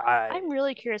 I, I'm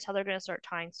really curious how they're gonna start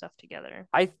tying stuff together.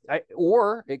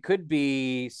 or it could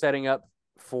be setting up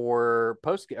for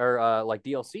post or like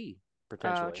DLC Oh,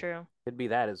 potentially. true. Could be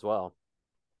that as well.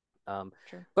 Um,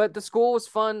 True. but the school was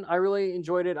fun. I really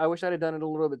enjoyed it. I wish I'd have done it a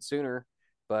little bit sooner,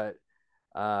 but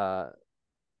uh,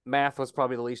 math was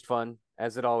probably the least fun,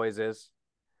 as it always is.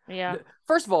 Yeah.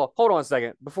 First of all, hold on a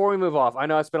second before we move off. I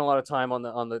know I spent a lot of time on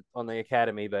the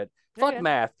academy, but You're fuck good.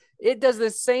 math. It does the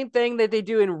same thing that they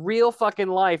do in real fucking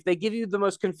life. They give you the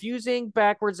most confusing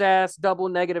backwards ass double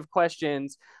negative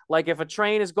questions. Like if a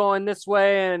train is going this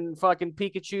way and fucking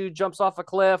Pikachu jumps off a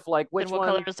cliff, like Then which what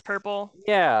color one? is purple?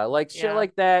 Yeah, like shit Yeah.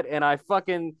 like that. And I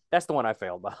fucking that's the one I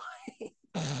failed by.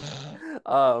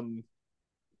 um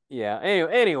yeah.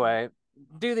 Anyway,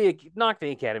 do the knock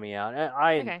the academy out.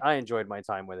 Okay. I enjoyed my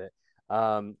time with it.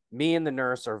 Me and the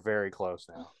nurse are very close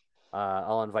now.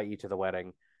 I'll invite you to the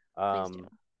wedding. Please do. Um,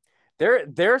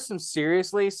 there's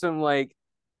some like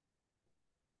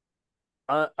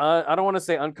I don't want to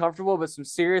say uncomfortable, but some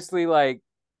seriously like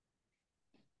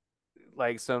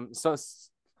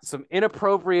some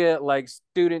inappropriate like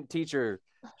student teacher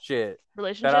shit that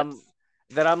Relationships?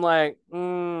 I'm like,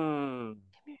 Come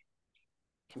here.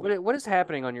 Come here. what is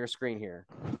happening on your screen here?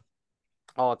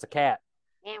 Oh, it's a cat.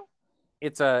 Meow.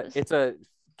 It's a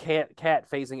cat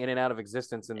phasing in and out of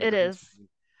existence in the It green is. screen.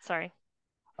 Sorry.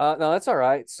 No, that's all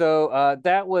right. So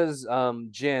that was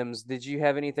gyms. Did you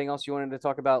have anything else you wanted to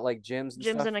talk about, like gyms and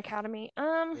Gyms stuff? and academy.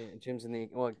 Yeah, gyms in the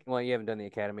well, you haven't done the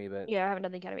academy, but Yeah, I haven't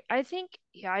done the academy. I think,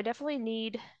 yeah, I definitely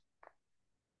need,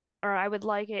 or I would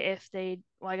like it if they,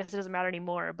 well, I guess it doesn't matter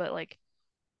anymore, but like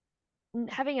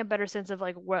having a better sense of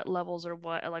like what levels or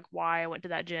what, or like why I went to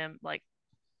that gym, like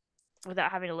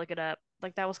without having to look it up.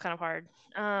 Like that was kind of hard.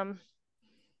 Um,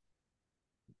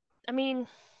 I mean,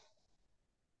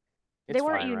 they it's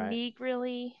weren't fine, right? unique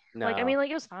really. Like, I No, mean, like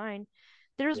it was fine.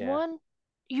 There's yeah. one,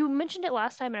 you mentioned it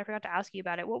last time and I forgot to ask you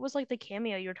about it. What was like the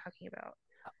cameo you were talking about?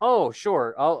 Oh,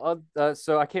 sure.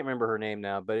 So I can't remember her name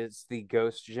now, but it's the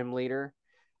ghost gym leader.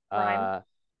 Rhyme? Uh,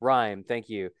 Rhyme. Thank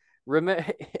you. Rem-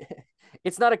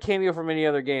 it's not a cameo from any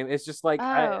other game. It's just like Oh.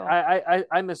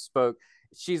 I misspoke.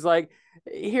 She's like,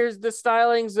 here's the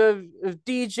stylings of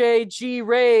DJ G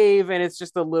Rave, and it's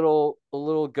just a little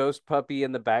ghost puppy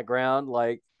in the background,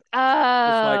 like just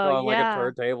like Oh, on like a yeah.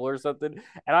 turntable or something.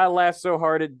 And I laughed so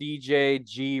hard at DJ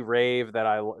G Rave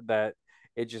that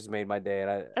it just made my day.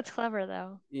 And I That's clever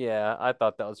though. yeah, I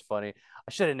thought that was funny.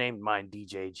 I should have named mine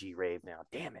DJ G Rave now.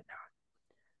 Damn it.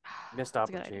 Missed That's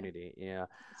a good idea. opportunity. Yeah.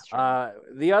 That's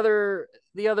true.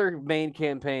 The other main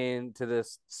campaign to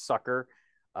this sucker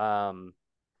um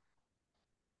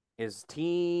is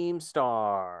Team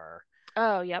Star.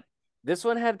 Oh, yep. This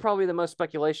one had probably the most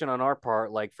speculation on our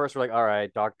part. Like first we're like, all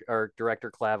right, Doctor or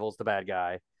Director Clavel's the bad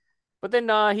guy. But then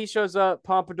nah, he shows up,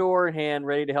 pompadour in hand,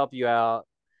 ready to help you out.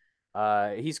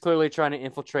 He's clearly trying to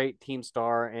infiltrate Team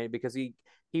Star, and because he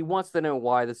wants to know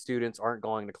why the students aren't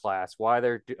going to class, why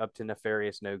they're up to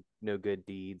nefarious no good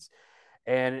deeds,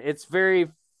 and it's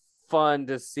very fun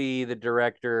to see the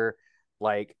director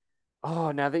like,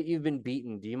 oh, now that you've been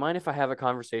beaten, do you mind if I have a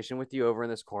conversation with you over in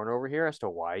this corner over here as to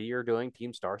why you're doing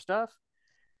Team Star stuff?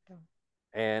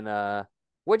 And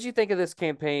what'd you think of this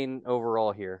campaign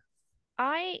overall here?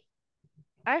 I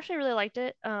I actually really liked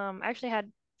it.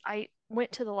 I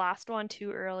went to the last one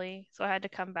too early, so I had to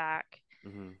come back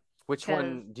Mm-hmm. Which because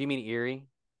one do you mean, Erie,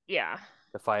 yeah,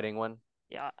 the fighting one?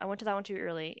 yeah, I went to that one too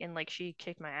early and like she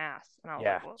kicked my ass and I was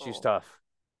Yeah, like, she's whoa. tough.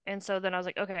 And so then I was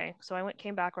like, okay, so I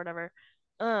came back or whatever.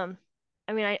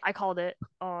 I mean, I called it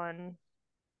on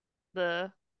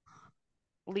the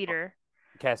leader.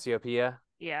 Cassiopeia.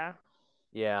 Yeah.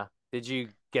 Yeah. Did you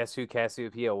guess who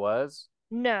Cassiopeia was?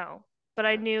 No, but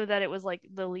I knew that it was like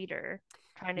the leader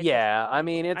trying to Yeah, I discipline.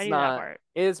 mean, I it's knew that not, part.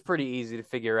 it's pretty easy to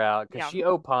figure out because Yeah, she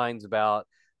opines about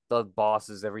the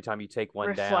bosses every time you take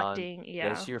one down. reflecting.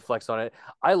 Yeah, Yeah, she reflects on it.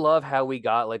 I love how we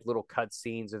got like little cut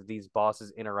scenes of these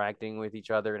bosses interacting with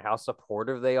each other and how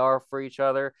supportive they are for each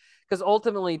other. Because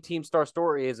ultimately, Team Star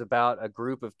Story is about a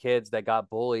group of kids that got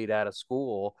bullied out of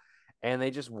school and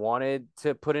they just wanted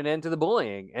to put an end to the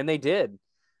bullying, and they did.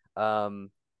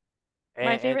 Um,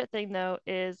 my and favorite thing though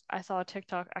is I saw a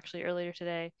TikTok actually earlier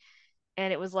today,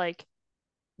 and it was like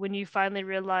when you finally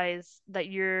realize that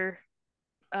you're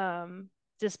um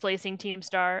displacing Team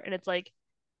Star, and it's like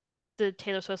the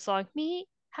Taylor Swift song, "Me,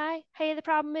 hi, hey, the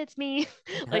problem, it's me."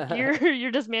 Like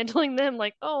you're dismantling them.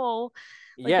 Like, oh,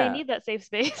 like they yeah, need that safe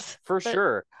space. for But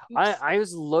sure. I oops, I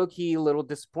was low key a little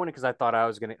disappointed because I thought I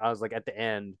was like at the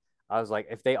end, I was like,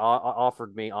 if they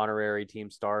offered me honorary Team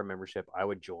Star membership, I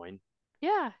would join.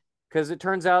 yeah, Because it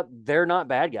turns out they're not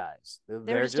bad guys. they were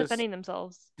They're just defending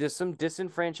themselves. just some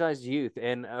disenfranchised youth.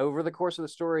 And over the course of the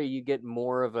story, you get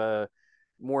more of a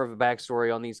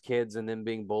backstory on these kids and them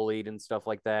being bullied and stuff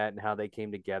like that, and how they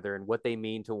came together and what they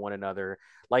mean to one another.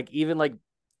 Like even like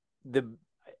the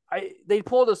they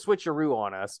pulled a switcheroo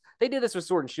on us. They did this with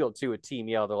Sword and Shield too with Team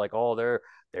Yell. They're like, oh, they're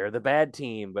the bad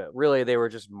team, but really they were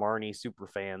just Marnie super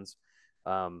fans.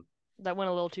 Um, That went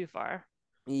a little too far.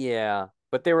 yeah,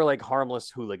 but they were like harmless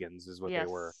hooligans, is what they Yes.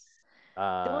 were.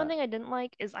 The one Uh, thing I didn't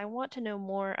like is I want to know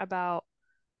more about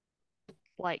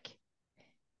like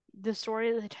the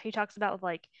story that he talks about with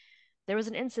like there was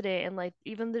an incident and like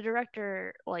even the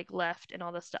director like left and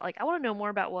all this stuff. Like I want to know more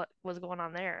about what was going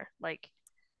on there. Like,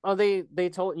 oh, they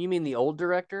told you mean the old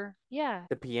director, yeah,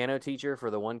 the piano teacher for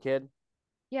the one kid?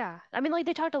 yeah. I mean, like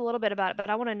they talked a little bit about it, but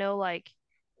I want to know like,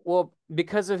 Well,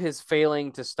 because of his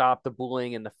failing to stop the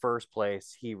bullying in the first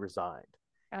place, he resigned.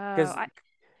 Because I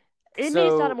it made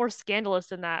it sound so more scandalous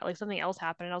than that. Like something else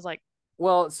happened, and I was like,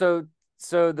 Well,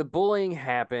 so the bullying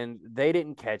happened. They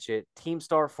didn't catch it. Team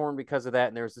Star formed because of that,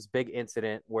 and there was this big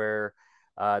incident where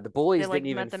the they bullies like didn't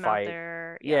even met them out fight.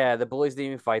 there. Yeah, Yeah, the bullies didn't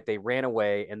even fight. They ran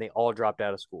away, and they all dropped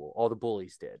out of school. All the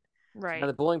bullies did. So now right.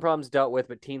 the bullying problem's dealt with,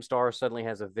 but Team Star suddenly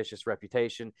has a vicious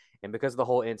reputation, and because of the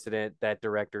whole incident, that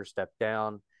director stepped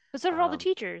down, But so did all the um,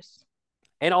 teachers.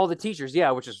 and all the teachers.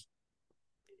 Yeah, which is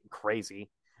crazy.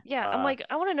 Yeah, I'm Uh, like,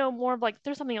 I want to know more of like,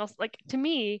 there's something else. Like to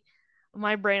me,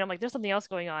 my brain, I'm like, there's something else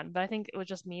going on. But I think it was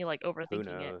just me like who overthinking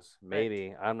it. knows? But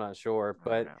Maybe I'm not sure, I don't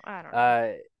but know. I don't know.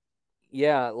 uh,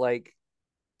 yeah, like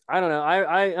I don't know.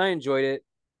 I enjoyed it.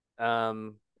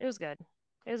 It was good.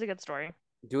 It was a good story.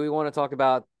 Do we want to talk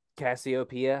about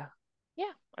Cassiopeia?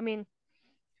 Yeah, I mean,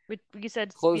 we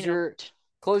said, Close your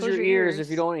close close your your ears if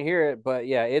you ears. don't want to hear it, but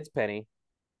yeah, it's Penny.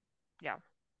 Yeah.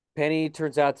 Penny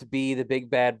turns out to be the big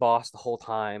bad boss the whole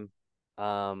time.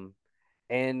 Um,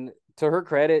 and to her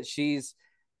credit,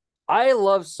 I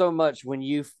love so much when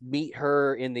you meet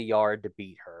her in the yard to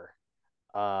beat her.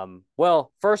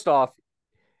 Well, first off,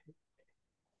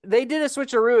 they did a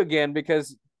switcheroo again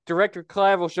because director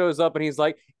Clavel shows up and he's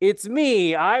like, "It's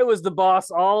me. I was the boss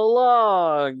all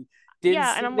along. Didn't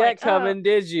Yeah, and see I'm like, that coming,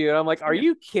 did you?" And I'm like, "Are and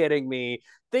you kidding me?"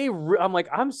 I'm like,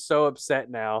 I'm so upset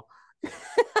now.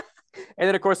 And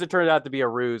then of course it turned out to be a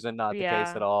ruse and not the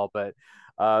case yeah, at all. But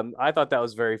I thought that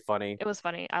was very funny. it was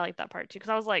funny. I like that part too because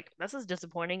I was like, this is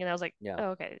disappointing, and I was like, Yeah, oh,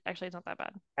 okay, actually, it's not that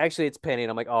bad. actually, it's Penny, and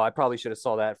I'm like, oh, I probably should have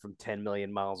saw that from 10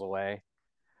 million miles away.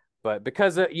 But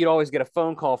because you'd always get a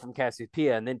phone call from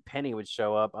Cassiopeia and then Penny would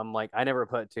show up, I'm like, I never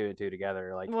put two and two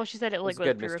together. Like, Well, she said it it's like was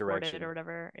good pre-recorded or misdirection.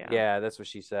 whatever. Yeah. Yeah, that's what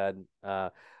she said.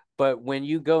 But when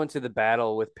you go into the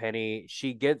battle with Penny,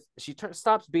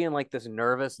 stops being like this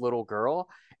nervous little girl,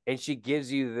 and she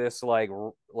gives you this like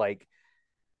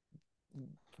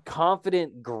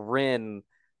confident grin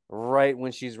right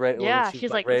when she's ready. When Yeah, she's she's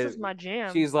like like, this ready, is my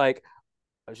jam. she's like,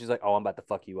 oh, I'm about to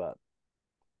fuck you up.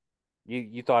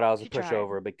 You thought I was a She tried,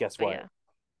 pushover, but guess but what? yeah.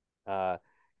 Uh,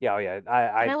 yeah, oh yeah,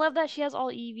 And I I love that she has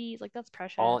all EVs. Like that's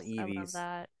all precious. I love EVs.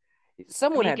 that. I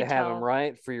Someone mean, you had to can have them tell.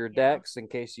 right for your Yeah. decks in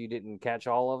case you didn't catch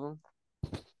all of them.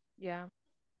 Yeah.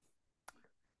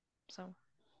 So,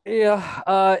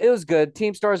 Yeah, it was good.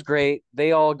 Team Star's great.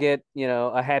 They all get,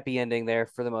 a happy ending there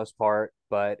for the most part,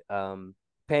 but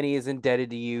Penny is indebted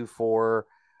to you for,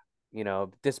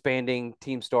 disbanding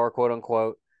Team Star, quote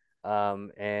unquote,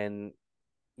 and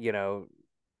you know,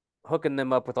 hooking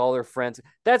them up with all their friends.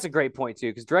 That's a great point too,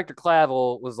 because Director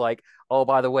Clavel was like, "Oh,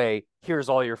 by the way, here's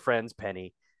all your friends,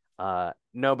 Penny.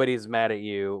 Nobody's mad at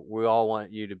you. We all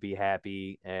want you to be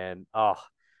happy." And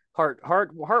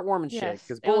heartwarming shit. yes,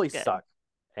 Because it was bullies good. suck,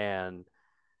 and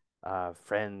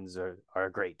friends are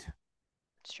great.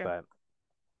 It's true. But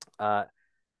uh,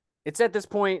 it's at this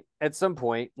point, at some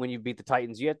point, when you beat the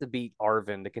Titans, you have to beat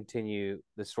Arvin to continue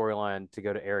the storyline to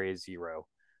go to Area Zero,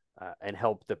 and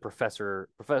help the professor,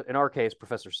 in our case,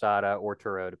 Professor Sada or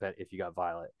Turo, if you got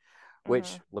Violet.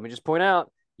 Which, let me just point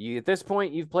out, you at this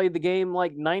point, you've played the game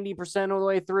like 90% of the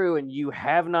way through, and you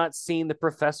have not seen the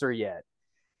professor yet.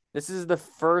 This is the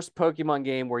first Pokemon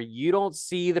game where you don't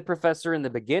see the professor in the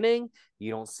beginning,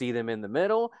 you don't see them in the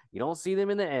middle, you don't see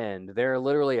them in the end. They're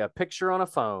literally a picture on a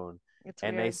phone, It's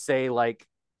and weird. they say like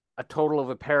a total of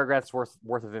a paragraph's worth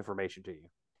of information to you.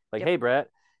 Like, Yep. hey Brett,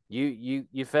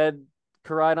 you fed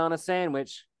Koraidon a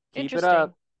sandwich. Keep it Interesting.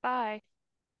 up. Bye.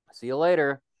 See you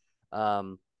later.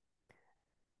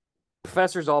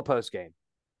 Professor's all post game.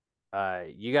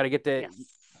 You got to get the. Yes.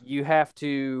 You have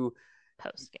to.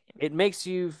 Post game. It makes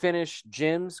you finish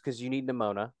gyms because you need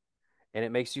Nemona, and it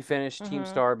makes you finish Team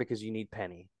Star because you need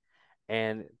Penny.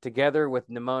 And together with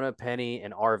Nemona, Penny,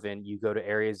 and Arvin, you go to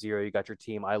Area Zero. You got your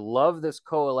team. I love this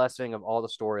coalescing of all the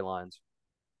storylines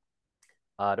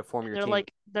to form your team.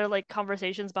 They're like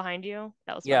conversations behind you.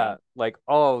 That was Yeah, funny. like,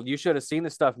 oh, you should have seen the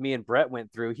stuff me and Brett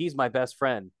went through. He's my best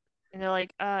friend. And they're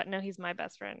like, no, he's my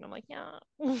best friend. I'm like, yeah.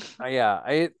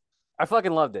 Yeah, I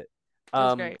fucking loved it.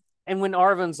 That's great. And when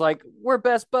Arvin's like, we're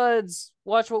best buds,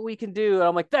 watch what we can do. And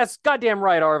I'm like, that's goddamn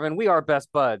right, Arvin. We are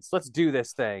best buds. Let's do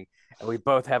this thing. And we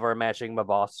both have our matching my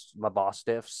boss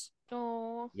stiffs.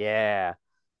 Oh, Yeah.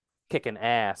 Kicking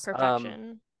ass.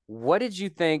 perfection. What did you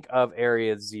think of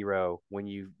Area Zero when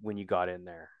you got in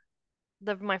there?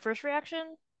 My first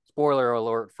reaction, Spoiler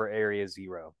alert for Area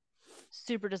Zero.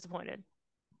 super disappointed.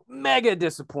 Mega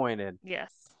disappointed.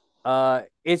 Yes.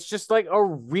 It's just like a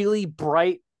really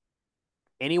bright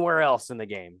anywhere else in the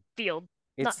game. Field.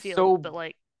 It's Not field, so but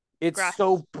like it's grass.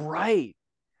 so bright.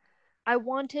 I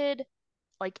wanted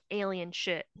like alien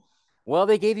shit. Well,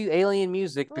 they gave you alien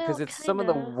music because Well, it's some of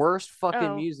the kinda. worst fucking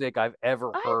Oh. music I've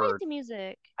ever I like heard. the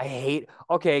music. I hate.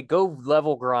 Okay, go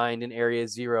level grind in Area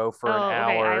Zero for an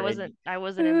Okay. hour. I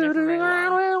wasn't in there for very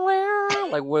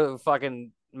long. Like we're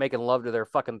fucking making love to their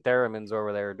fucking theremins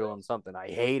over there doing something. I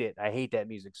hate it. I hate that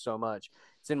music so much.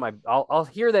 It's in my. I'll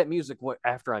hear that music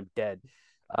after I'm dead.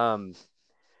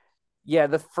 Yeah,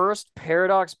 the first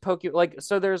Paradox Pokemon, like,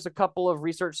 so there's a couple of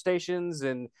research stations,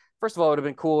 and first of all, it would have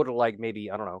been cool to, like,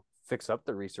 maybe, I don't know, fix up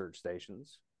the research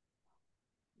stations.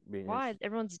 Why?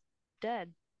 Everyone's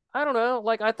dead. I don't know.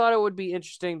 Like, I thought it would be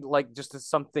interesting, like, just as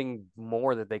something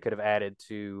more that they could have added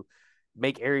to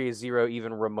make Area Zero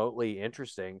even remotely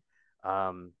interesting.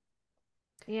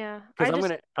 Yeah.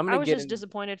 Because I was just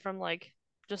disappointed from like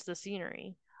just the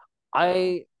scenery.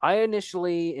 I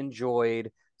initially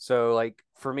enjoyed, so like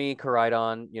for me,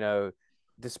 Koraidon,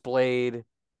 displayed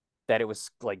that it was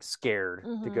like scared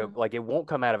to go, like it won't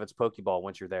come out of its Pokeball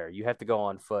once you're there. You have to go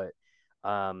on foot.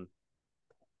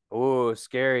 Oh,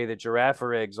 scary. The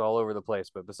Girafarig all over the place,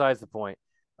 but besides the point.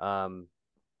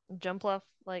 Jumpluff,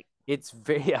 like it's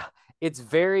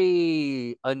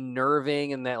very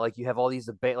unnerving in that like you have all these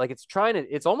like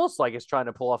it's almost like it's trying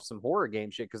to pull off some horror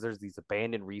game shit because there's these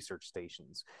abandoned research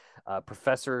stations. The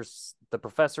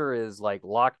professor is like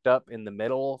locked up in the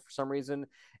middle for some reason.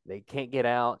 They can't get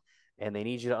out, and they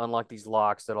need you to unlock these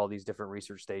locks at all these different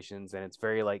research stations, and it's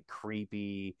very like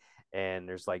creepy, and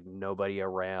there's like nobody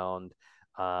around.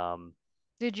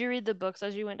 Did you read the books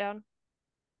as you went down?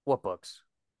 What books?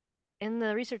 In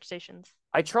the research stations.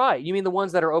 I try. You mean the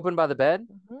ones that are open by the bed?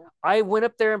 Mm-hmm. I went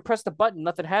up there and pressed the button.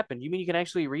 Nothing happened. You mean you can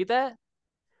actually read that?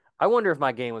 I wonder if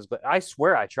my game was, but I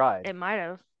swear I tried. It might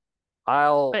have.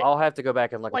 I'll have to go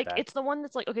back and look like at that. It's the one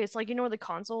that's like, okay, it's like, you know where the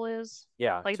console is?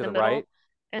 Yeah, like to the the middle. right.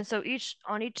 And so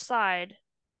on each side,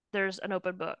 there's an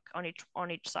open book on each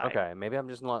side. Okay, maybe I'm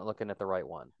just not looking at the right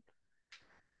one.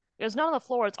 It's not on the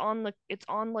floor. It's on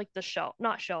like the shelf,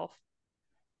 not shelf.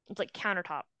 It's like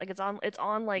countertop. Like it's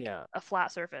on like a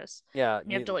flat surface. Yeah,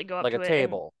 and you have to like go up like to a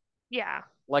table. Yeah.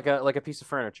 Like a piece of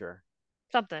furniture.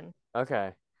 Something.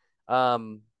 Okay. A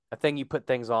thing you put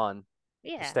things on.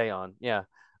 Yeah. To stay on. Yeah.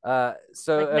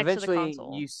 So like eventually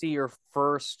you see your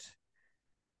first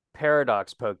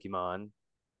Paradox Pokemon,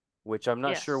 which I'm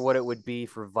not sure what it would be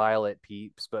for Violet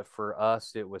peeps, but for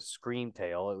us it was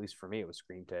Screamtail. At least for me it was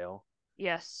Screamtail.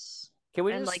 Yes. Can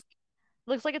we and just like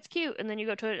looks like it's cute, and then you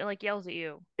go to it and like yells at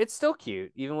you. It's still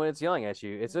cute, even when it's yelling at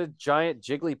you. It's a giant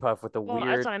Jigglypuff with a weird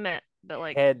that's what I meant, but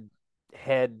like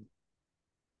head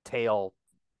tail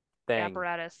thing.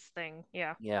 Apparatus thing.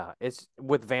 Yeah. Yeah, it's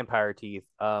with vampire teeth.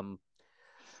 Yes.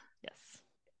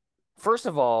 First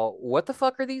of all, what the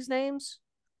fuck are these names?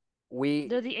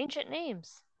 They're the ancient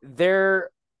names. They're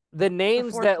the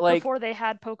names before they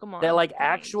had Pokemon. That like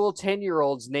actual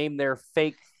 10-year-olds name their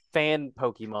fake fan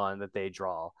Pokemon that they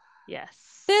draw.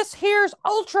 Yes. This here's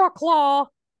Ultra Claw.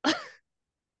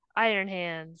 Iron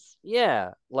Hands.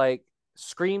 Yeah, like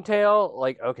Screamtail,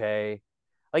 like okay.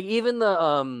 Like even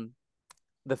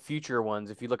the future ones,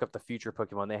 if you look up the future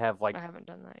Pokemon, they have like I haven't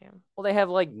done that yet. well, they have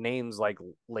like names like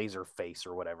Laser Face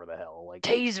or whatever the hell. Like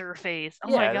Taser Face. Oh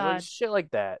my yeah, like God. shit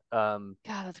like that. God,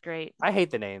 that's great. I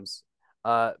hate the names.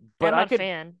 Yeah, But I'm I not a could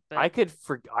fan, I but could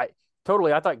for I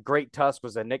totally I thought Great Tusk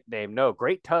was a nickname. No,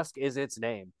 Great Tusk is its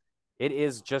name. It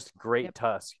is just Great yep.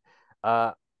 Tusk.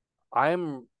 Uh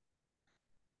I'm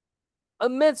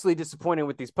immensely disappointed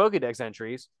with these Pokedex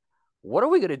entries. What are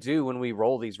we gonna do when we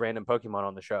roll these random Pokemon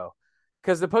on the show?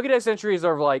 Because the Pokedex entries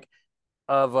are like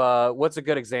of what's a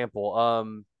good example?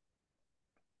 Oh,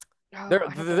 I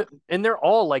don't know. And they're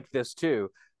all like this too.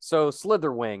 So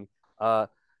Slitherwing, uh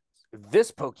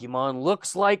this Pokemon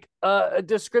looks like a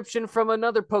description from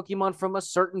another Pokemon from a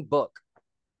certain book.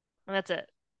 And that's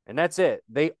it. And that's it.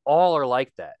 They all are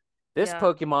like that. This Yeah.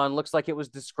 Pokemon looks like it was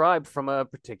described from a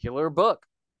particular book.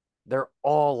 They're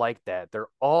all like that.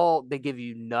 They give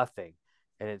you nothing.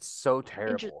 And it's so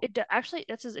terrible. Actually,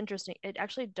 this is interesting. It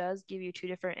actually does give you two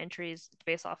different entries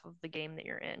based off of the game that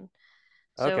you're in.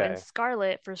 So in Okay.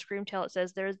 Scarlet for Screamtail, it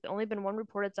says there has only been one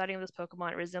reported sighting of this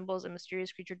Pokemon. It resembles a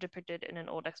mysterious creature depicted in an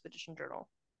old expedition journal.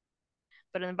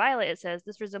 But in Violet, it says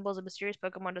this resembles a mysterious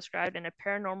Pokemon described in a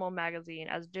paranormal magazine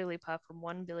as Jigglypuff from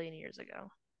 1 billion years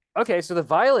ago. Okay, so the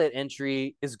Violet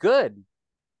entry is good.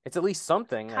 It's at least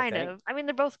something, I Kind think. of. I mean,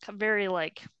 they're both very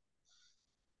like.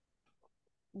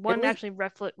 At One least actually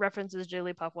references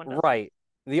Jigglypuff, one doesn't. right.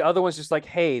 The other one's just like,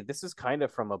 hey, this is kind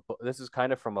of from a book. This is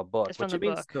kind of from a book, It's from which the it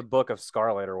means book, the Book of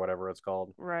Scarlet or whatever it's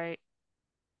called. right?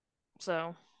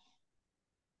 So,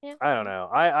 yeah. I don't know.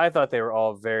 I thought they were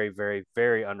all very, very,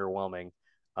 very underwhelming.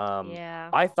 Yeah.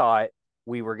 I thought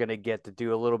we were gonna get to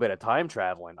do a little bit of time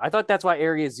traveling. I thought that's why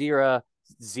Area Zero.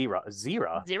 Zira?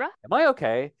 Am I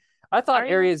okay? I thought Are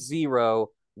you? Area Zero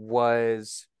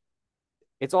was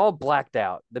it's all blacked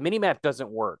out. The mini map doesn't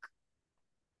work.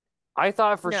 I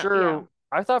thought for No, yeah. sure.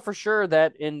 I thought for sure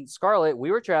that in Scarlet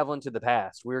we were traveling to the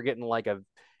past. We were getting like an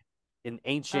an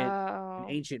Oh,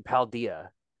 ancient Paldea,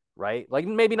 right? Like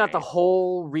maybe not the right.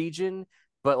 whole region,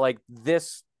 but like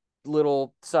this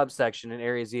little subsection in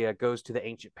Area Zia goes to the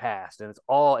ancient past, and it's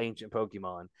all ancient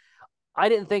Pokemon. I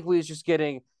didn't think we was just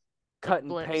getting Like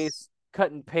blips.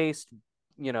 cut and paste.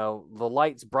 The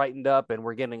lights brightened up, and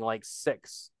we're getting like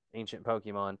six ancient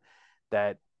Pokemon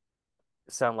that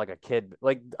sound like a kid.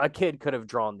 Like a kid could have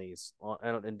drawn these.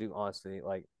 And do honestly,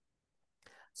 like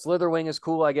Slitherwing is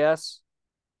cool, I guess.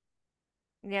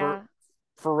 For Yeah.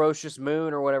 Ferocious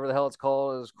Moon or whatever the hell it's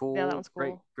called is Yeah, that cool. one's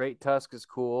cool. Great Tusk is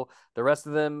cool. The rest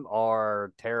of them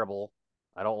are terrible.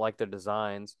 I don't like their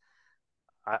designs.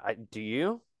 I do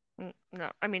you?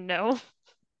 No, I mean no,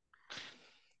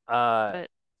 Uh, but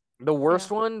the yeah.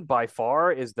 worst one by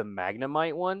far is the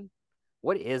Magnemite one.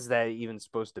 What is that even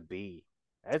supposed to be?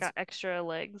 It's It's got extra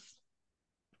legs.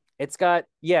 it's got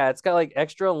like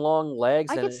extra long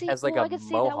legs and it has like a I could see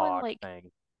that one mohawk like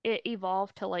thing. it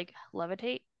evolved to like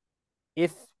levitate.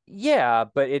 If yeah,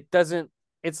 but it doesn't.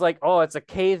 It's like, oh, it's a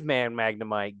caveman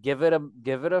Magnemite. Give it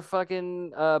a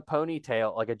fucking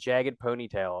ponytail, like a jagged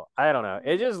ponytail. I don't know.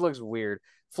 It just looks weird.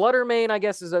 Fluttermane, I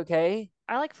guess, is okay.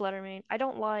 I like Fluttermane. I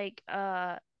don't like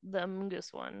the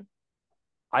Amoonguss one.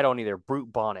 I don't either.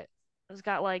 Brute Bonnet. It's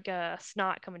got like a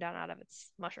snot coming down out of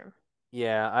its mushroom.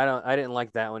 Yeah, I don't. I didn't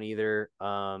like that one either.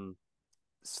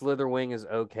 Slitherwing is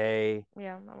okay.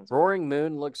 Yeah, that one's okay. Roaring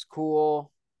Moon looks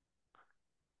cool.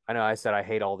 I know I said I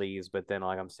hate all these, but then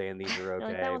like I'm saying these are You're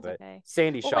like that okay. one's But okay.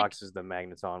 Sandy Well, like Shocks is the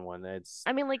Magneton one. It's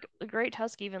I mean, like the Great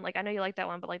Tusk even like I know you like that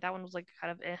one, but like that one was like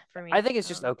kind of for I me. think it's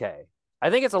just okay. I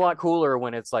think it's a Okay. lot cooler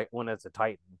when it's like when it's a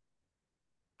Titan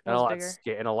It was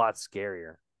bigger. and a lot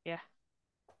scarier. Yeah.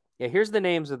 Yeah, here's the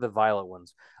names of the violet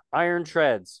ones: Iron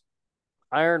Treads,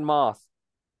 Iron Moth,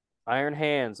 Iron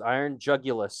Hands, Iron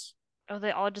Jugulus, Oh,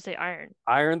 they all just say iron.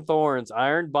 Iron Thorns,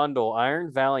 Iron Bundle,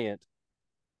 Iron Valiant.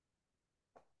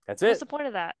 That's What's it. the point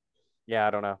of that? Yeah, I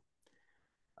don't know.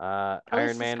 At Iron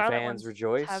least the Man Scarlet fans ones have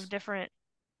rejoice. different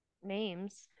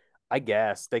names. I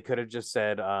guess they could have just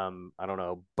said, I don't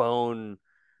know, Bone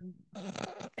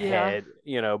Yeah. Head,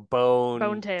 Bone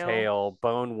Bone tail. Tail,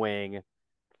 Bone Wing.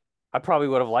 I probably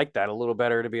would have liked that a little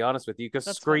better, to be honest with you. Because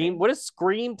That's Scream, funny. what is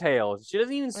Scream Tail? She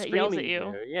doesn't even It scream yells at at you.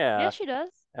 you. Yeah, Yeah, she does.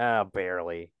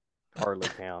 barely, hardly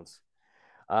counts.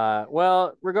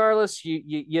 Well, regardless,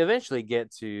 you eventually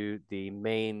get to the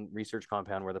main research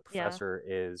compound where the Yeah. professor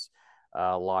is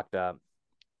locked up.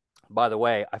 By the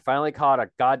way, I finally caught a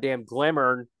goddamn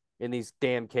glimmer in these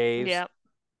damn caves. Yeah.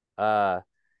 Uh,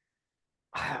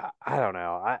 I don't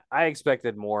know. I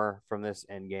expected more from this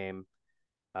end game.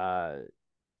 Uh,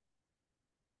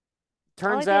 I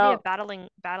turns like the idea out of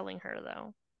battling her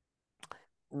though.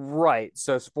 right.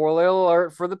 So spoiler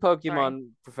alert for the Sorry. Pokemon.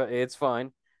 It's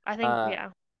fine. I think Uh, yeah.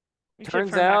 We should have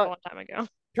turns turned back a out long time ago.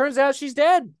 turns out she's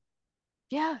dead.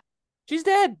 Yeah. She's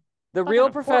dead. The real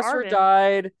Fucking poor professor Arvin.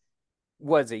 died.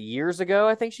 Was it years ago?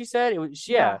 I think she said it was.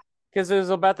 Yeah, Yeah. because it was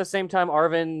about the same time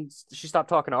Arvin. She stopped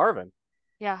talking to Arvin.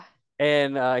 Yeah.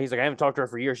 And he's like, I haven't talked to her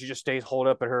for years. She just stays holed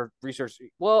up at her research.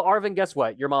 Well, Arvin, guess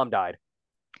what? Your mom died.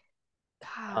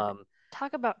 God. Um,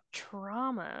 Talk about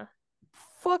trauma.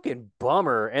 fucking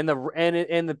bummer. And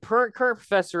the current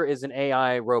professor is an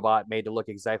AI robot made to look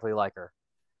exactly like her.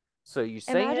 So you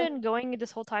Imagine going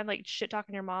this whole time like shit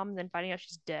talking your mom and then finding out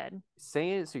she's dead. so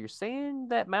you're saying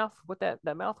that mouth what that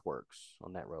mouth works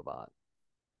on that robot.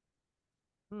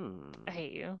 Hmm. I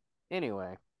hate you.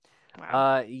 Anyway,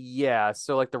 Wow. yeah.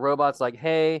 So like the robot's like,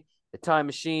 hey, the time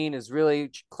machine is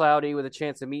really cloudy with a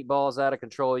chance of meatballs out of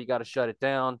control. You got to shut it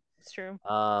down. It's true.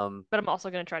 Um, But I'm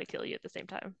also gonna try to kill you at the same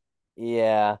time.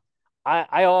 yeah.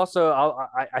 I also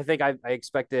I think I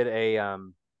expected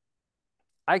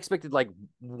I expected like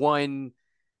one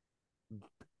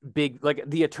big like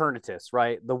the Eternatus,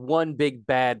 right? The one big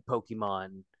bad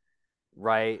Pokemon,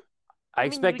 right? I I mean,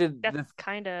 expected that's the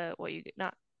kind of what you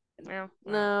not. Well,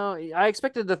 no. no, I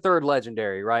expected the third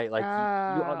legendary, right? Like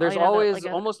there's Like another always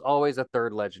almost always a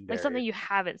third like something legendary. you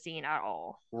haven't seen at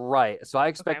all. Right. So I Okay.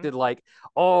 expected like,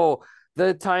 oh,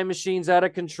 the time machine's out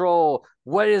of control.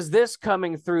 What is this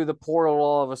coming through the portal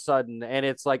all of a sudden? And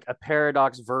it's like a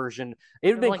paradox version. It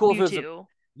would have been Like cool if it was Mewtwo.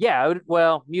 yeah,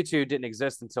 well, Mewtwo didn't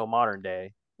exist until modern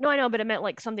day. No, I know, but it meant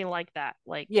like something like that.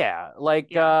 Like, Yeah, like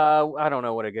yeah, I don't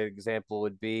know what a good example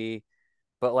would be,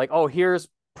 but like, oh, here's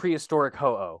prehistoric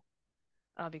Ho-Oh.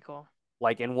 that'd be cool.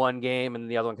 Like in one game, and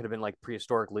the other one could have been like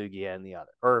prehistoric Lugia in the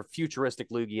other, or futuristic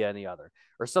Lugia in the other,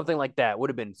 or something like that. Would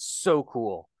have been so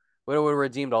cool. Would have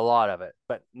redeemed a lot of it.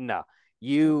 But no, Mm-mm.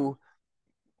 you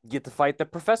get to fight the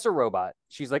professor robot.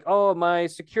 She's like, "Oh, my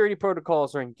security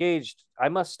protocols are engaged. I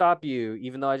must stop you,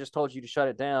 even though I just told you to shut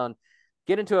it down.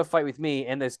 Get into a fight with me."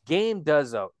 And this game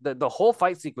does the whole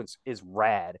fight sequence is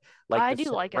rad. Like I the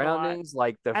do like it a lot. surroundings,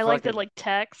 like the I like the fucking like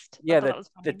text. I yeah, thought that was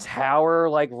the funny. tower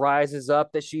like rises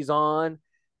up that she's on,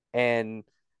 and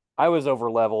I was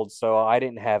over leveled, so I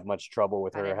didn't have much trouble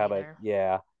with I her. didn't How about either.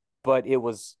 yeah? But it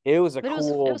was a But it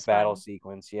cool was battle fun.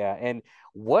 sequence, yeah. And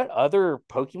what other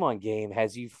Pokemon game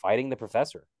has you fighting the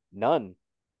professor? None.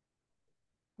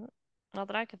 Not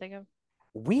that I could think of.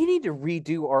 We need to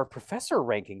redo our professor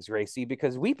rankings, Gracie,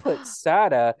 because we put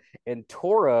Sada and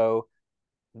Toro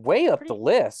way up the Pretty.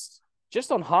 list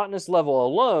just on hotness level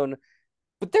alone,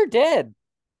 but they're dead.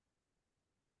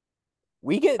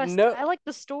 We get no. I like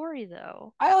the story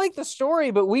though. I like the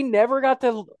story, but we never got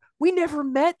to. We never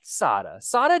met Sada.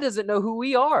 Sada doesn't know who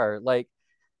we are. Like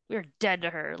We are dead to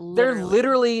her, they're literally.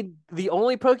 literally the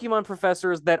only Pokemon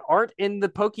professors that aren't in the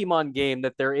Pokemon game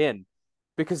that they're in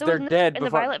because So they're dead in the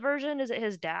before Violet version, is it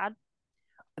his dad?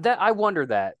 that. I wonder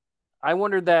that. I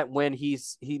wondered that when he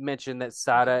mentioned that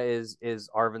Sada Okay. is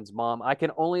Arvin's mom. I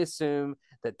can only assume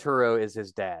that Turo is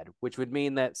his dad, which would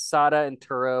mean that Sada and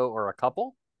Turo are a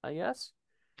couple, I guess.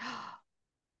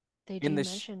 They In do the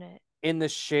sh- mention it. in the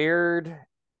shared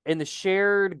in the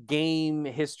shared game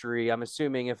history, I'm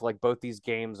assuming if like both these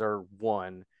games are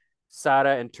one, Sada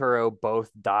and Turo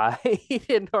both died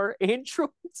and are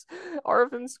androids.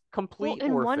 Arvin's Well, complete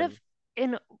orphan.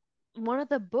 in one of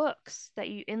the books that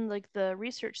you in like the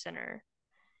research center,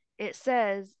 it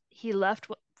says he left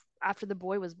after the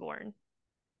boy was born.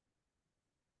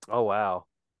 Oh wow.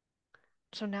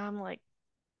 So now I'm like,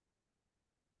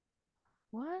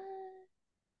 what?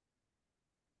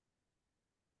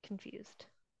 Confused.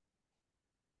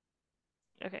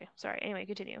 Okay, sorry. Anyway,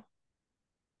 continue.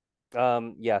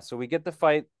 Yeah, so we get to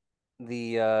fight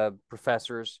the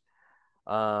professors.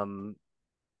 Um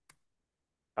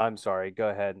I'm sorry, go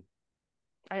ahead.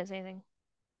 I didn't say anything.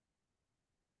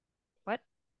 What?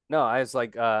 No, I was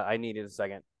like I needed a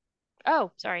second. Oh,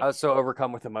 I sorry. was so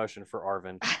overcome with emotion for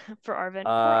Arvin. For Arvin.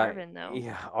 Poor Arvin, though.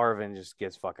 Yeah, Arvin just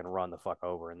gets fucking run the fuck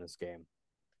over in this game.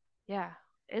 Yeah,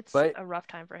 it's But a rough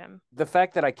time for him. the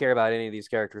fact that I care about any of these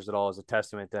characters at all is a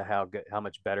testament to how good, how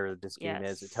much better this game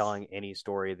is at Yes. telling any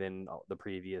story than the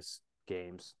previous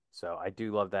games. So I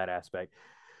do love that aspect.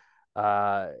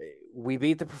 Uh, we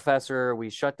beat the professor.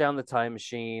 We shut down the time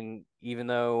machine. Even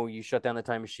though you shut down the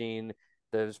time machine,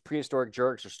 those prehistoric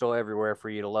jerks are still everywhere for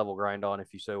you to level grind on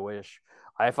if you so wish.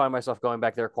 I find myself going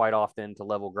back there quite often to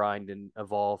level grind and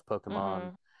evolve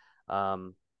Pokemon. Mm-hmm.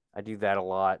 Um, I do that a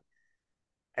lot,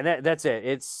 and that's it.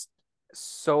 It's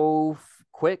so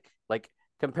quick. Like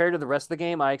compared to the rest of the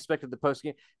game, I expected the post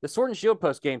game. The Sword and Shield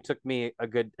post game took me a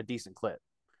decent clip.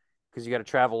 because you got to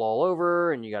travel all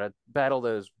over and you got to battle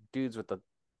those dudes with the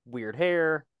weird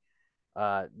hair.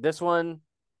 This one,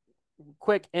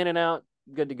 quick in and out,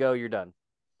 good to go. You're done.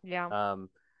 Yeah.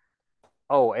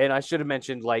 Oh, and I should have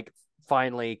mentioned like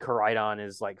finally Koraidon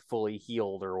is like fully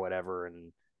healed or whatever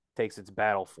and takes its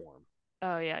battle form.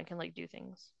 Oh yeah, I can like do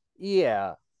things.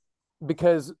 Yeah,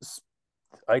 because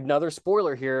another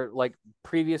spoiler here, like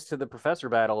previous to the professor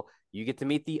battle, you get to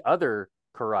meet the other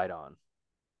Koraidon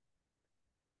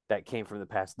that came from the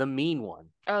past, the mean one.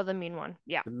 Oh, the mean one.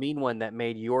 Yeah. The mean one that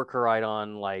made your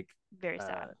Koraidon like Very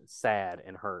sad. sad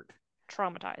and hurt.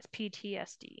 Traumatized.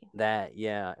 PTSD. That,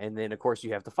 yeah. And then of course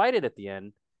you have to fight it at the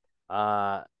end.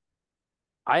 I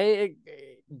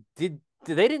did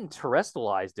they didn't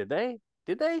terrestrialize, did they?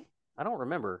 Did they? I don't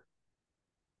remember.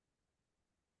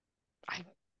 I'm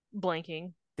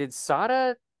blanking. Did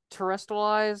Sada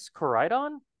terrestrialize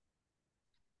Koraidon?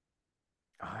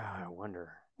 I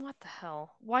wonder. What the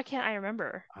hell? Why can't I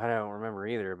remember? I don't remember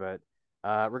either, but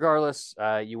regardless,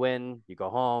 you win, you go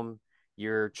home,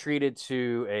 you're treated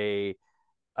to a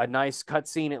nice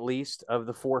cutscene at least of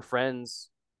the four friends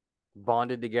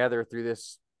bonded together through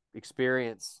this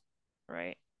experience.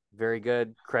 Right. Very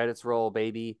good. Credits roll,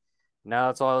 baby. Now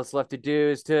that's all that's left to do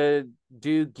is to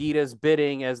do Gita's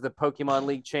bidding as the Pokemon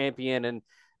League champion and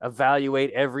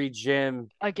evaluate every gym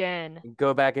Again. and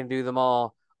go back and do them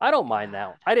all. I don't mind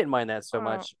that. I didn't mind that so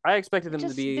much. I expected them to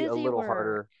just be a busy little work.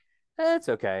 harder. It's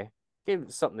okay. Give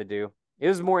it something to do. It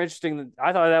was more interesting than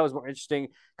I thought. That was more interesting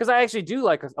because I actually do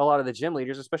like a lot of the gym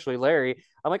leaders, especially Larry.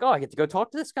 I'm like, oh, I get to go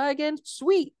talk to this guy again.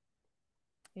 Sweet.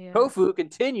 Yeah. Kofu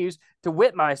continues to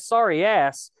whip my sorry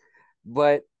ass,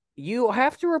 but you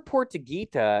have to report to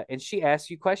Gita, and she asks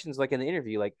you questions like in the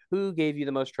interview, like who gave you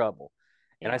the most trouble?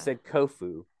 And I said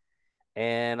Kofu,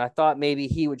 and I thought maybe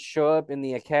he would show up in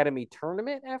the academy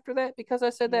tournament after that because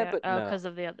I said that, but no. because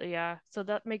of the other, yeah. So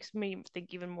that makes me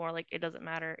think even more like it doesn't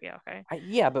matter. Yeah, okay.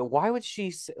 Yeah, but why would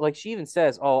she like? She even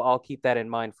says, "Oh, I'll keep that in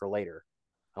mind for later."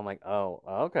 I'm like, "Oh,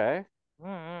 okay."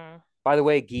 Mm-hmm. By the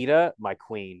way, Gita, my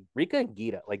queen, Rika and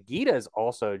Gita, like Gita is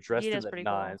also dressed Gita's in the pretty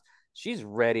nines. cool. She's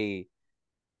ready.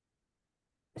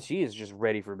 She is just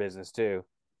ready for business too.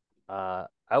 I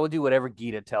will do whatever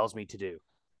Gita tells me to do.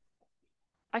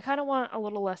 I kind of want a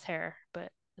little less hair, but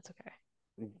it's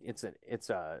okay. It's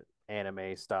a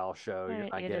anime style show. You're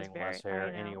not It is getting very. less hair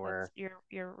I know. anywhere.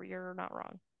 You're not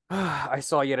wrong. I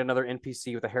saw yet another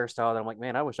NPC with a hairstyle that I'm like,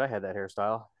 man, I wish I had that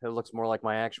hairstyle. It looks more like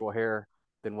my actual hair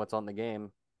than what's on the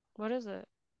game. What is it?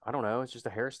 I don't know. It's just a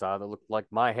hairstyle that looked like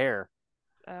my hair.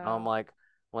 I'm Oh. like,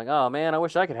 oh man, I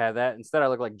wish I could have that. Instead, I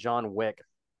look like John Wick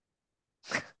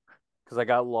because I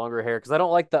got longer hair. Because I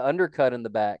don't like the undercut in the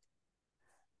back.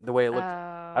 The way it looked.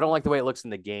 I don't like the way it looks in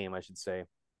the game, I should say.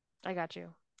 I got you.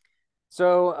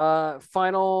 So,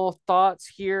 final thoughts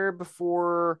here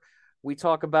before we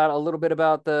talk about a little bit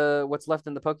about the what's left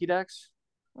in the Pokédex.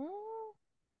 I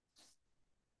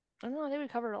don't know. I think we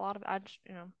covered a lot of.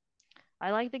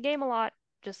 I like the game a lot.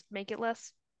 Just make it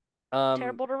less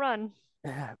terrible to run.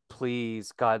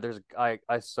 Please, God,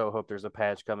 I so hope there's a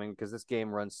patch coming because this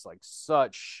game runs like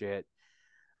such shit.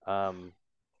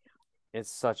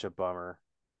 It's such a bummer.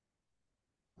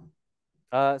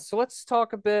 So let's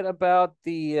talk a bit about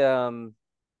the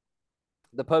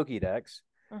Pokédex.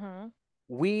 Mm-hmm.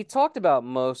 We talked about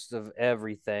most of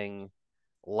everything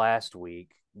last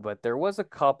week, but there was a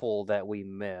couple that we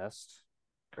missed.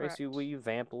 Correct. Tracy, will you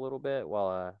vamp a little bit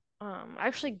while I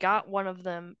actually got one of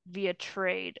them via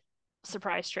trade,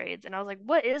 surprise trades, and I was like,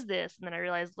 "What is this?" And then I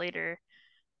realized later,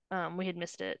 we had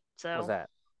missed it. what was So that?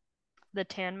 the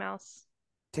Tanmouse.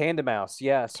 Tandemaus,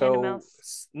 yeah. So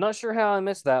Tandemaus. not sure how I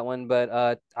missed that one,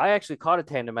 but I actually caught a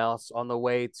Tandemaus on the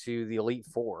way to the Elite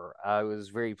Four. I was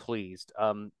very pleased.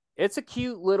 It's a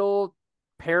cute little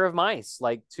pair of mice,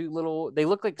 like two little. They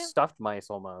look like Yeah. stuffed mice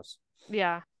almost.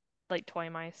 Yeah, like toy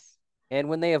mice. And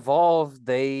when they evolve,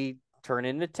 they turn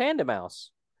into Tandemaus,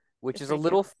 which It's is a pretty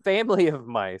little cute. family of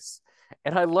mice.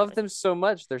 And I love Really. them so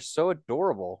much. They're so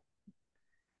adorable.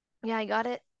 Yeah, I got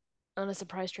it on a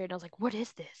surprise trade. And I was like, "What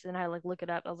is this?" And I like look it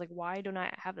up. I was like, "Why don't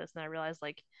I have this?" And I realized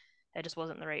like it just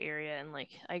wasn't the right area. And like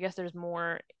I guess there's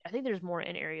more. I think there's more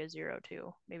in Area Zero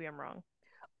too. Maybe I'm wrong.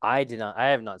 I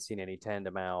have not seen any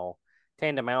Tandemau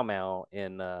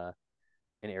in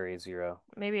Area Zero.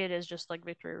 Maybe it is just like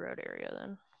Victory Road area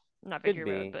then. Not Could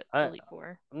Victory Road, be. but Elite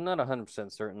Four. I'm not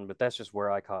 100% certain, but that's just where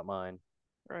I caught mine.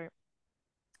 Right.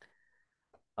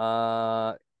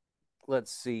 Uh,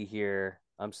 let's see here.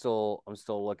 I'm still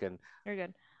looking. Very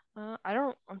good. I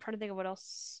don't. I'm trying to think of what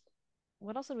else.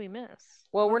 What else did we miss?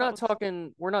 Well, What was?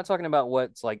 we're not talking about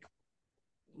what's like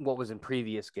what was in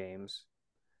previous games.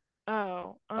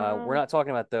 Oh, We're not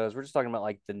talking about those. We're just talking about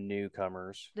like the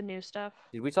newcomers. the new stuff.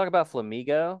 Did we talk about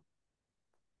Flamigo?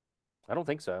 I don't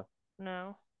think so.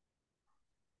 No,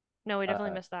 no, we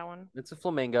definitely Uh, missed that one. it's a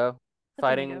flamingo The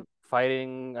flamingo,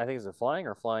 fighting. I think is it flying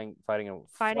or flying, fighting and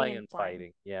fighting flying and and flying,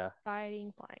 fighting. Yeah,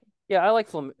 fighting, flying. yeah. I like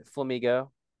Flamigo.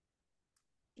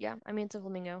 Yeah, I mean it's a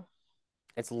flamingo.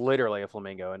 It's literally a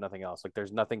flamingo and nothing else. Like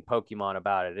there's nothing Pokemon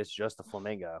about it. It's just a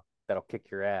flamingo that'll kick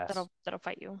your ass. That'll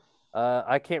fight you.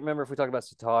 I can't remember if we talked about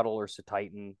Citadel or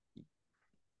Cititan.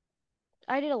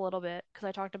 I did a little bit because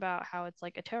I talked about how it's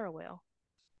like a Terra whale.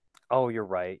 Oh, you're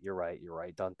right. You're right. You're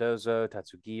right. Dondozo,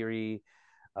 Tatsugiri.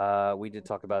 We did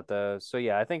talk about those. So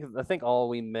yeah, I think all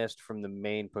we missed from the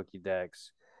main Pokédex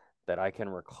that I can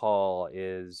recall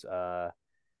is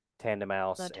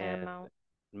Tandemaus The and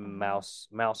Tanmount.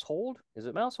 Mousehold. Is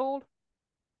it Mousehold?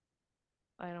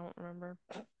 I don't remember.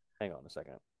 Hang on a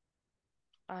second.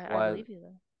 I Why? believe you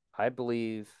though. I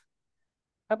believe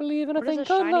I believe in a What does thing a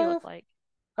called shiny love. look like?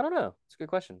 I don't know. It's a good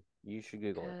question. You should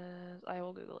Google it. Because I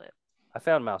will Google it. I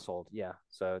found Mousehold. Yeah.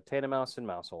 So Tandemaus and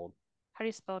Mousehold. How do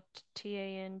you spell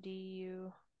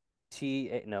Tandu?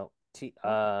 No T.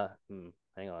 Oh.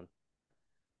 Hang on.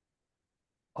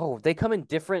 Oh, they come in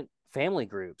different family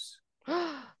groups.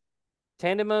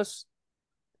 Tandemos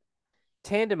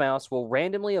Tandemaus will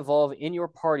randomly evolve in your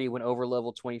party when over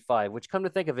level 25, which come to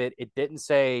think of it, it didn't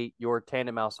say your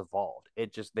Tandemaus evolved. They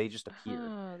just appeared.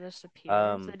 Oh, this appears.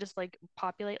 They Um just like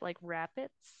populate like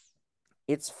rapids.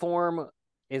 its form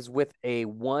is with a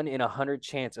 1 in 100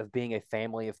 chance of being a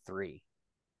family of 3.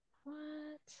 What?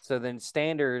 So then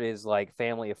standard is like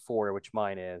family of 4, which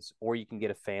mine is, or you can get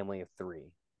a family of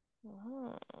 3.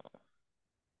 Oh.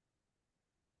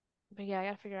 But yeah, I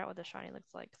gotta figure out what the shiny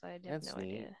looks like because I have That's no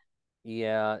neat. idea.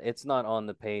 Yeah, it's not on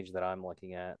the page that I'm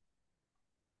looking at.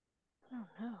 I don't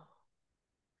know.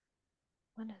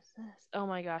 What is this? Oh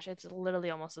my gosh, it's literally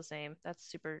almost the same. That's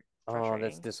super Oh, that's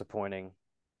frustrating. disappointing.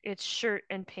 Its shirt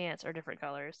and pants are different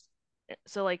colors.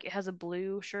 So like it has a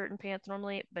blue shirt and pants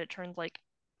normally, but it turns like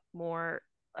more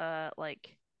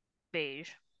like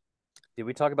beige. Did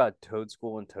we talk about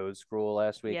Toadschool and Toadscruel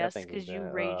last week? I Yes, think we because did. you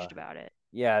raged about it.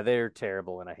 Yeah, they're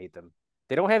terrible and I hate them.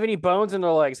 They don't have any bones in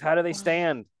their legs. How do they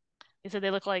stand? You said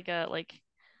they look like a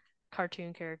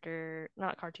cartoon character,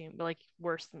 not cartoon, but like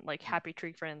worse than like Happy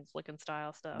Tree Friends looking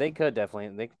style stuff. They could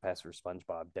pass for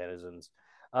SpongeBob denizens.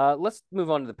 Let's move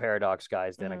on to the Paradox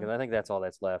guys then, because I think that's all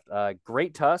that's left.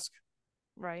 Great Tusk,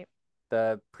 Right.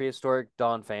 the prehistoric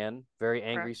Donphan, very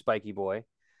angry Correct. spiky boy.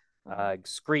 Mhm.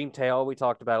 Screamtail, we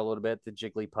talked about a little bit, the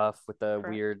Jigglypuff with the Correct.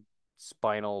 weird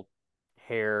spinal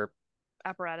hair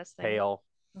Apparatus thing. tail.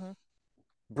 Mhm.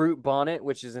 Brute Bonnet,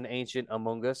 which is an ancient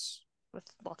Among Us. With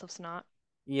lots of snot.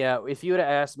 Yeah, if you would have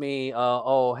asked me,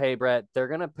 oh, hey, Brett, they're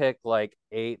gonna pick like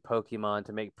 8 Pokemon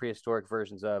to make prehistoric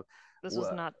versions of. This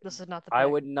is not the I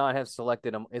pick. would not have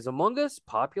selected them. Is Among Us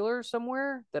popular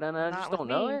somewhere that I Not just with don't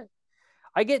know me. it?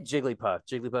 I get Jigglypuff.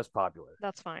 Jigglypuff's popular.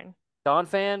 That's fine.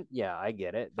 Donphan, yeah, I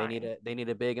get it. Fine. They need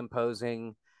a big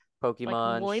imposing Like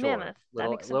Pokemon, woolly sure. mammoth. That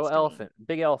makes sense Little to me. elephant,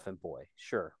 big elephant boy,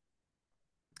 sure.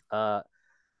 Uh,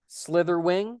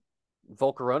 Slitherwing,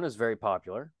 Volcarona is very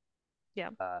popular. Yeah.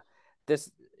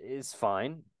 This is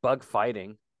fine. Bug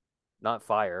fighting, not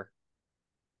fire.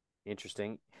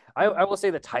 Interesting. I will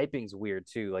say the typing's weird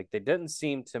too. Like they didn't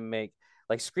seem to make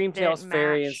like Screamtail's Didn't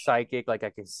fairy and match. psychic. Like I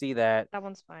can see that. That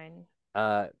one's fine.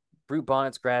 Brute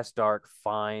Bonnet's grass dark,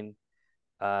 fine.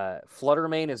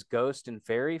 Fluttermane is ghost and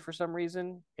fairy for some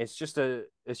reason. It's just a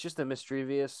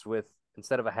mischievous with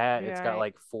instead of a hat, it's got Right.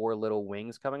 like 4 little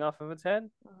wings coming off of its head.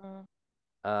 Mhm.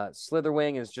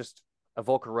 Slitherwing is just a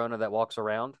Volcarona that walks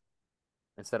around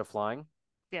instead of flying,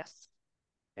 Yes.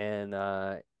 and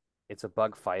it's a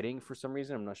bug fighting for some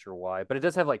reason. I'm not sure why, but it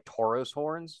does have like Tauros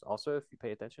horns also if you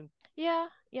pay attention. Yeah.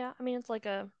 Yeah. I mean, it's like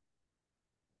a.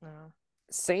 No.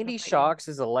 Sandy That's fighting. Shocks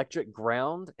is electric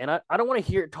ground, and I don't want to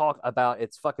hear it talk about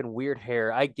its fucking weird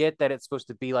hair. I get that it's supposed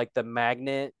to be like the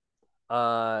magnet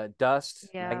Yeah. dust.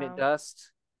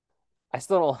 I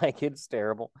still don't like it. It's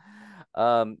terrible.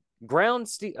 Ground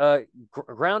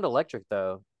electric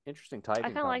though. Interesting I typing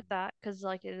kind of combo. like that because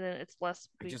like it's less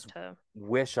I weak just to.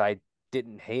 wish I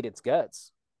didn't hate its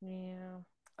guts.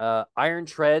 Yeah. Iron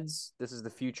Treads. This is the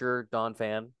future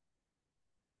Donphan.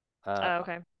 Oh, Uh,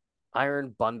 okay.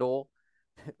 Iron Bundle,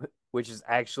 which is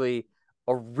actually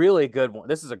a really good one.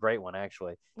 This is a great one,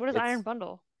 actually. What is Iron It's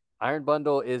Bundle? Iron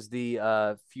Bundle is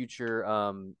the future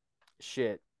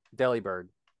shit Delibird.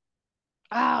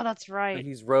 Oh, that's So right.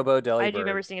 he's Robo I do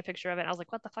remember Delibird. seeing a picture of it. I was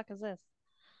like, what the fuck is this?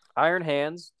 Iron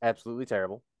Hands, absolutely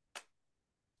terrible.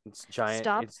 It's giant.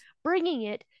 Stop It's bringing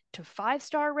it to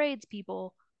 5-star raids,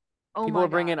 people. Oh People my are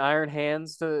bringing God. Iron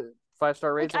Hands to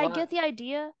 5-star Like raids a I lot. get the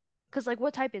idea, because like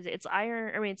what type is it? It's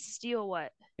iron. I mean, it's steel.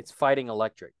 What? It's fighting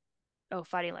electric. Oh,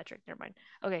 fighting electric. Never mind.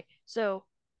 Okay, so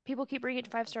people keep bringing it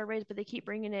to 5-star raids, but they keep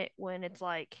bringing it when it's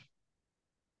like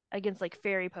against like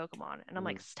fairy Pokemon, and I'm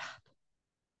like, Mm. stop.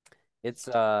 It's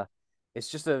it's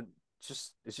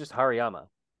just Hariyama.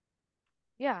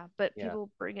 Yeah, but Yeah. people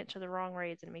bring it to the wrong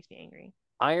raids, and it makes me angry.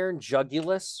 Iron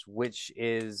Jugulus, which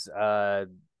is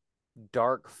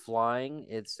dark flying.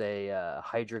 It's a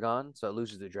Hydreigon, so it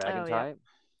loses the dragon Oh yeah.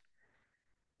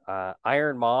 type.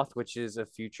 Iron Moth, which is a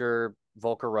future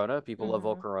Volcarona. People love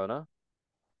Mm-hmm. Volcarona.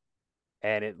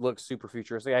 And it looks super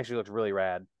futuristic. It actually looks really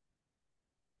rad.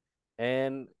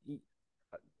 And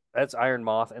that's Iron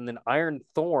Moth. And then Iron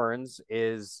Thorns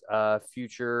is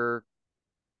future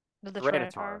The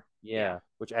Tyranitar. Tyranitar. Yeah, Yeah,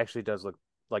 which actually does look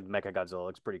like Mecha Godzilla.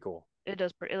 Looks pretty cool. it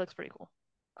does. It looks pretty cool.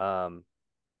 Um,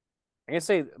 I can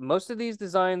say most of these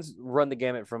designs run the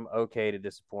gamut from okay to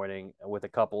disappointing, with a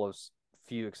couple of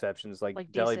few exceptions. Like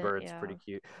Like decent. Delibird's Yeah. pretty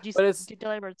cute, but it's.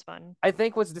 Delibird's fun. I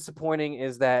think what's disappointing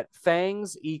is that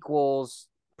Fangs equals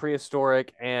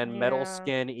prehistoric and Metal Yeah.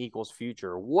 Skin equals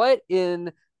future. What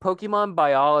in Pokemon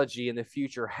biology in the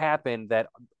future happened that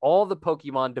all the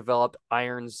Pokemon developed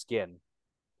iron skin?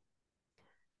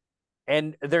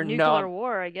 And they're Nuclear not,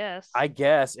 war, I guess. I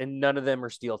guess, and none of them are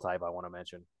steel type, I want to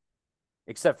mention,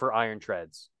 except for Iron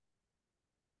Treads.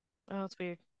 Oh, it's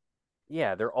weird.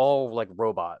 Yeah, they're all like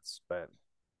robots, but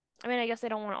I mean, I guess they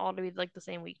don't want it all to be like the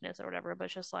same weakness or whatever, but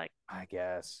it's just like, I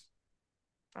guess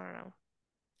I don't know.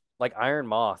 like Iron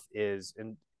Moth is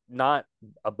not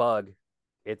a bug,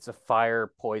 it's a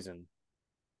fire poison.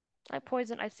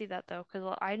 I see that though,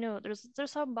 because I know there's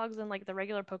some bugs in like the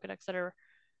regular Pokedex that are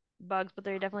bugs, but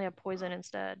they definitely have poison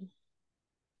instead.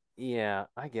 Yeah,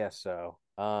 I guess so.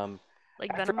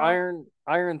 Like After Venomoth.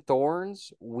 Iron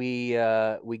Thorns, we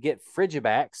get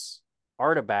Frigibax,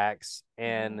 Artibax, Mm-hmm.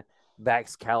 and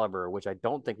Baxcalibur, which I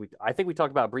think we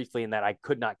talked about briefly in that I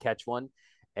could not catch one,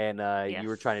 and you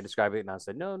were trying to Yes. describe it, and I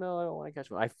said no, I don't want to catch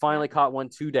one. I Yeah. finally caught one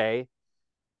today.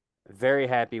 Very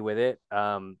happy with it.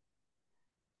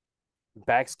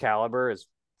 Baxcalibur is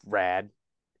rad.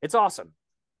 It's awesome.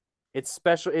 It's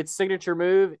special. Its signature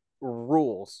move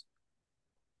rules.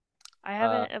 I Uh,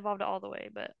 haven't evolved it all the way,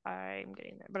 but I'm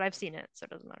getting there. But I've seen it, so it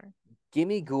doesn't matter.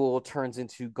 Gimme Ghoul turns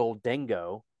into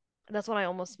Goldengo. That's when I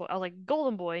was like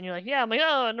Golden Boy, and you're like, yeah. I'm like,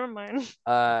 oh, never mind.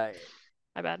 Uh,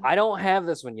 My bad. I don't have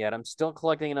this one yet. I'm still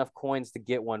collecting enough coins to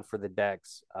get one for the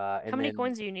decks. How And many then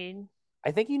coins do you need?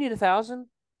 I think you need 1,000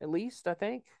 at least. I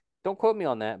think. Don't quote me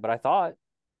on that, but I thought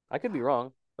I could be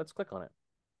wrong. Let's click on it.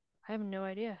 I have no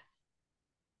idea.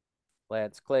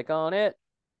 Let's click on it.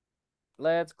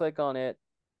 Let's click on it.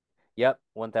 Yep,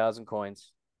 1,000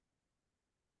 coins.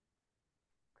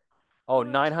 Oh, What?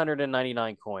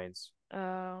 999 coins.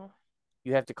 Oh.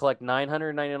 You have to collect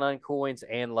 999 coins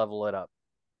and level it up.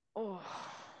 Oh.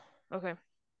 Okay.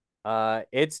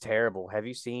 It's terrible. Have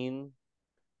you seen?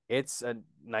 It's a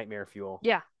nightmare fuel.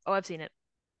 Yeah. Oh, I've seen it.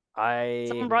 I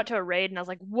Someone brought to a raid, and I was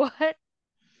like, what?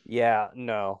 Yeah,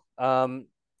 no.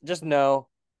 Just no.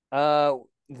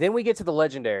 Then we get to the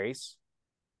legendaries.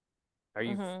 Are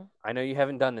you Mm-hmm. I know you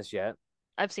haven't done this yet.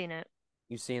 I've seen it.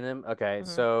 You've seen them? Okay. Mm-hmm.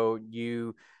 So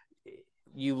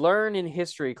you learn in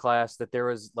history class that there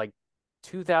was like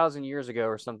 2,000 years ago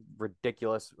or some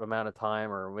ridiculous amount of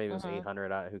time, or maybe it was Mm-hmm.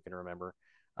 800, who can remember?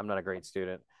 I'm not a great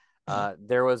student.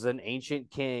 There was an ancient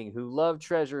king who loved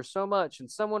treasure so much, and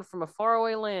someone from a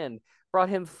faraway land brought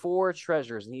him 4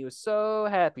 treasures, and he was so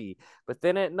happy. But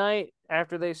then at night,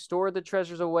 after they stored the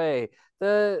treasures away,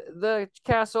 the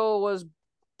castle was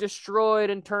destroyed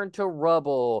and turned to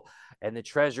rubble, and the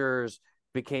treasures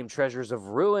became treasures of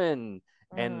ruin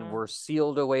and Mm-hmm. were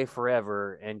sealed away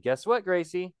forever. And guess what,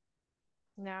 Gracie?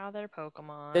 Now they're The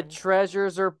Pokemon.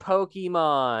 treasures are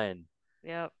Pokemon.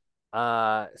 Yep.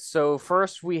 So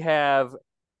first we have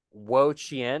Wo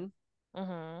Chien.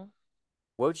 Mm-hmm.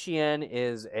 Wo Chien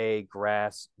is a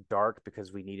grass dark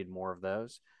because we needed more of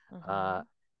those. Mm-hmm.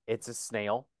 It's a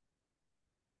snail.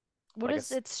 What Like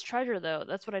is its treasure though?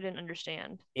 That's what I didn't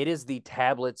understand. it is the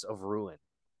tablets of ruin.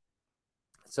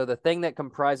 So the thing that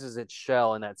comprises its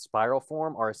shell in that spiral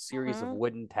form are a series of Mm-hmm.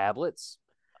 wooden tablets.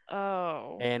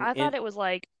 Oh, And I thought in it was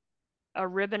like a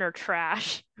ribbon or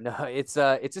trash. No, it's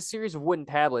a series of wooden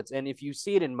tablets, and if you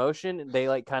see it in motion, they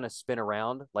like kind of spin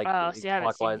around like Oh, see, I haven't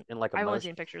clockwise seen. in like a I've only motion.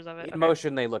 seen pictures of it. In Okay.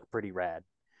 motion, they look pretty rad.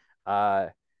 Uh,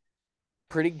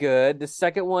 pretty good. The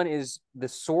second one is the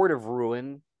Sword of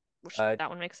Ruin, Which uh, that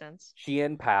one makes sense.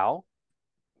 Chien Pao.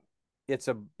 It's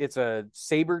a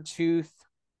saber tooth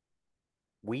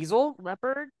weasel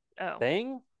Leopard? Oh.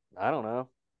 thing. I don't know.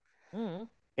 Mm.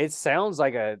 It sounds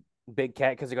like a big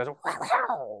cat because it goes. Wow,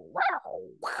 wow,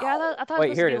 wow. Yeah, I thought it was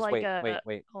Wait, supposed here to it be is. like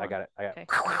Wait. hold I on. got it. I got it.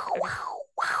 Okay, okay.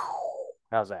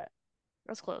 How's that?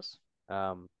 That's close.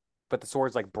 But the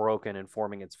sword's like broken and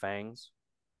forming its fangs.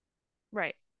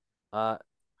 Right. Uh,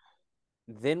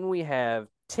 then we have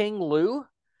Ting Lu,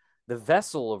 the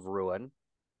Vessel of Ruin,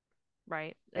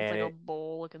 Right. It's and like a it.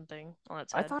 bowl looking thing on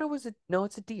its I head. thought it was a no.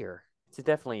 It's a deer. It's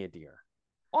definitely a deer.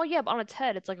 Oh yeah, but on its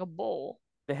head it's like a bowl.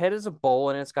 The head is a bowl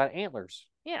and it's got antlers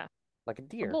Yeah, like a a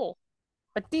deer. bowl.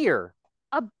 A deer.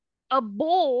 A a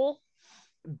bowl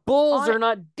Bulls on are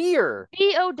not deer.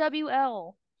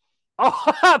 BOWL.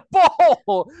 Oh, a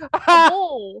bull! A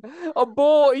bowl. A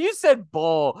bull. You said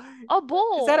bull. A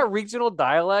bowl. Is that a regional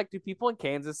dialect? Do people in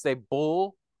Kansas say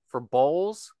bull for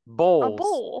bowls? A Bowls.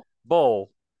 bowl?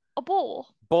 Bowl. A bowl.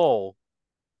 Bull.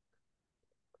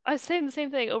 I was saying the same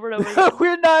thing over and over again.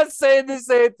 We're not saying the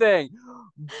same thing.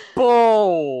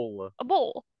 Bowl. A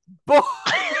bowl. Bowl.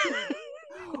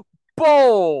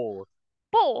 Bowl.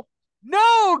 Bowl.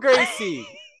 No, Gracie.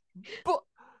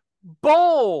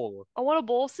 Bowl. I want a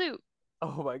bowl of soup.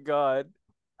 Oh my God.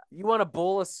 You want a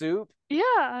bowl of soup?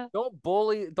 Yeah. Don't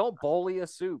bully a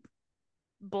soup.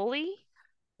 Bully?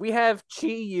 We have Chi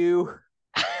Yu.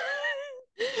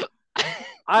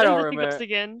 I don't the remember. hiccups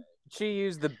again. Chi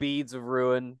Yu's the Beads of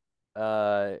Ruin.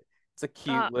 It's a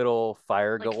cute little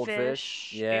fire like goldfish.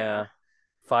 fish, Yeah. yeah.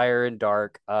 Fire and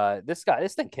dark. This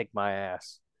thing kicked my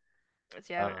ass.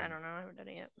 Yeah, I don't know. I haven't done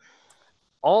it yet.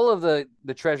 All of the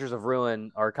treasures of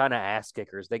Ruin are kind of ass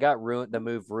kickers. They got the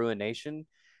move Ruination,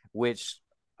 which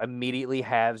immediately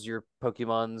halves your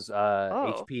Pokemon's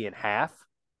HP in half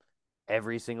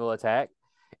every single attack.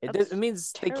 It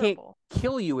means terrible. They can't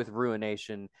kill you with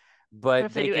Ruination, but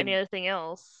if they do anything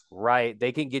else, right?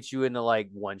 They can get you into like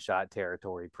one-shot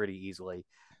territory pretty easily.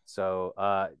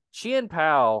 So Chien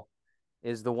Pao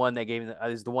is the one that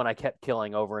is the one I kept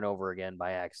killing over and over again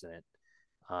by accident.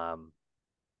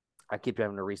 I keep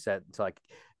having to reset until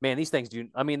man, these things they're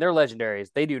legendaries.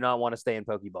 They do not want to stay in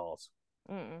Pokeballs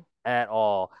at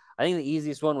all. I think the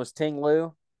easiest one was Ting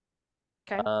Lu.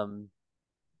 Okay.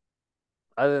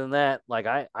 Other than that,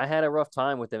 I had a rough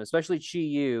time with them, especially Chi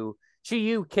Yu. Chi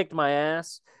Yu kicked my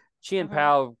ass. Chien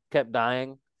Pao kept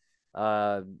dying.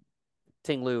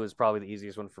 Ting Lu is probably the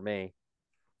easiest one for me.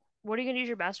 What are you gonna use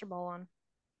your Master Ball on?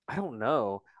 I don't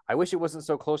know. I wish it wasn't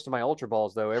so close to my Ultra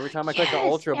Balls though. Every time I click the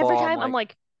Ultra Ball, every time I'm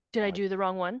like, did I do the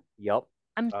wrong one? Yep.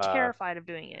 I'm terrified of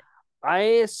doing it. I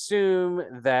assume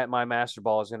that my Master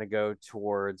Ball is going to go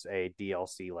towards a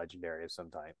DLC legendary of some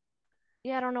type.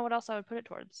 Yeah, I don't know what else I would put it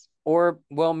towards. Or,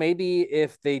 well, maybe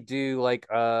if they do like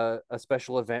a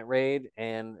special event raid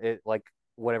and it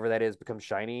whatever that is becomes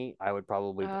shiny, I would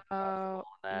probably put that.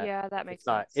 Yeah, that makes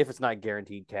sense. sense. If it's not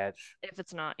guaranteed catch. If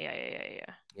it's not, yeah.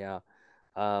 Yeah.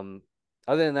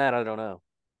 Other than that, I don't know.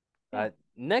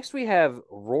 Next we have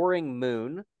Roaring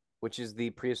Moon, which is the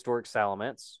prehistoric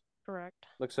Salamence. Correct.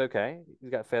 Looks okay.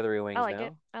 He's got feathery wings now.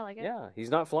 I like it. Yeah,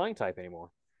 he's not flying type anymore.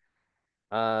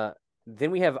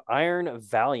 Then we have Iron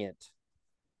Valiant,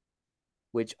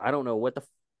 which I don't know what the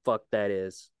fuck that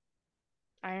is.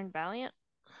 Iron Valiant?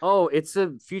 Oh, it's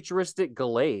a futuristic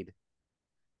Gallade.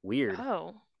 Weird.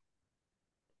 Oh.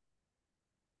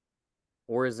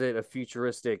 Or is it a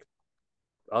futuristic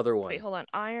other one? Wait, hold on.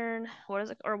 Iron, what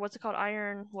is it? Or what's it called?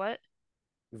 Iron what?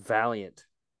 Valiant.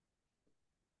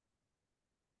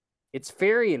 It's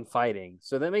fairy and fighting,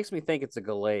 so that makes me think it's a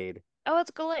Gallade. Oh, it's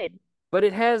Gallade. But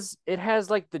it has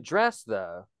like the dress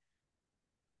though.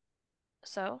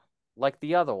 So? Like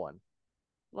the other one.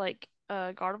 Like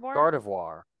Gardevoir?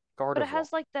 Gardevoir. But it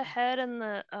has like the head and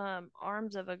the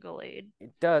arms of a Gallade.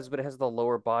 It does, but it has the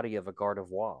lower body of a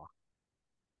Gardevoir.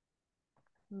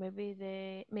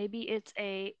 Maybe it's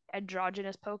a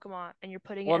androgynous Pokemon and you're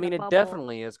putting it in a bubble. Well, it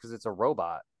definitely is because it's a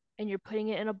robot. And you're putting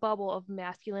it in a bubble of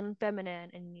masculine and feminine,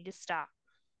 and you need to stop.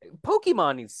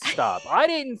 Pokemon needs to stop. I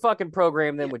didn't fucking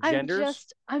program them with genders.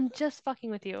 I'm just fucking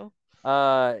with you.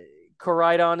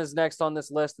 Koraidon is next on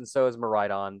this list, and so is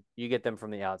Miraidon. You get them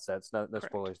from the outset. So no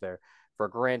spoilers there. For a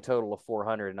grand total of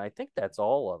 400, and I think that's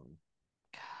all of them.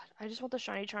 God, I just want the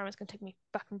shiny charm. It's gonna take me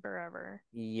fucking forever.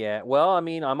 Yeah, well, I'm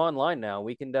online now.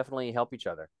 We can definitely help each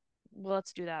other. Well,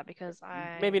 let's do that because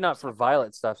maybe not for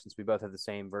Violet stuff since we both have the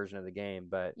same version of the game,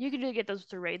 but you can get those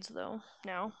through raids though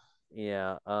now.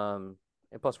 Yeah, and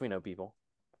plus we know people.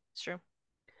 It's true.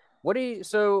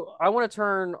 So I want to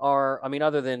turn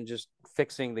other than just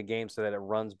fixing the game so that it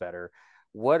runs better,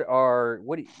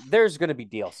 there's going to be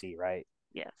DLC, right?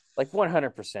 Yes. Like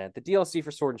 100%. The DLC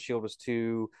for Sword and Shield was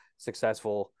too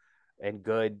successful and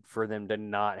good for them to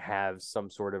not have some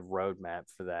sort of roadmap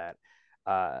for that.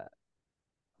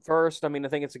 First, I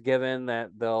think it's a given that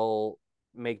they'll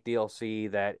make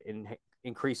DLC that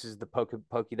increases the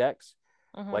Pokédex.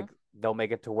 Like they'll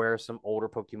make it to where some older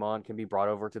Pokemon can be brought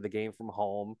over to the game from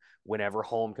home whenever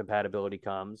home compatibility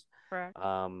comes. Correct.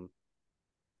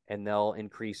 And they'll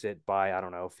increase it by, I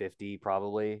don't know, 50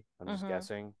 probably. I'm just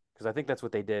guessing because I think that's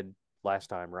what they did last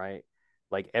time, right?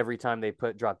 Like every time they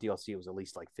drop DLC, it was at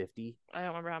least like 50. I don't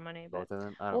remember how many, but Both of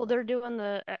them. I don't well, know. they're doing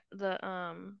the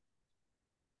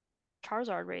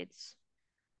Charizard raids.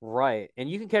 Right. And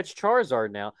you can catch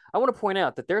Charizard now. I want to point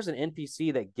out that there's an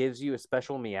NPC that gives you a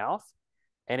special Meowth,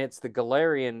 and it's the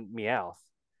Galarian Meowth.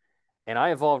 And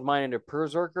I evolved mine into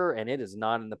Berserker, and it is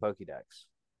not in the Pokédex.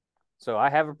 So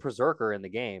I have a Berserker in the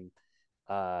game,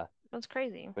 That's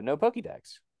crazy. but no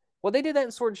Pokédex. Well, they did that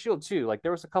in Sword and Shield too. Like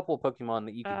there was a couple of Pokemon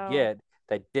that you could get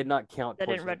that did not count That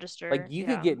towards didn't the, register. like you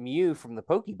could get Mew from the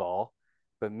Pokeball,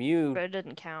 but Mew But it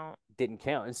didn't count. didn't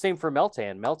count. And same for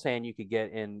Meltan. Meltan you could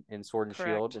get in Sword and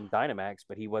Shield Correct. and Dynamax,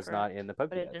 but he was not in the Pokédex.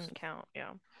 But it didn't count.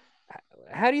 Yeah.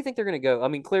 How do you think they're going to go? I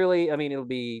mean, clearly, I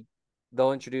mean,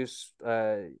 they'll introduce,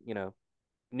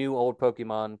 new old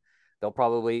Pokemon. They'll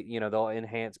probably, they'll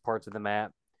enhance parts of the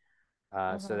map,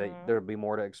 so that there'll be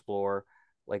more to explore.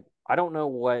 Like, I don't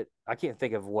know I can't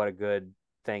think of what a good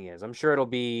thing is. I'm sure it'll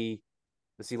be,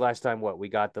 let's see, last time we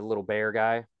got the little bear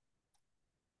guy,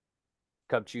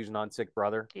 Cubchoo's non-sick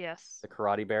brother. Yes. The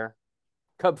karate bear.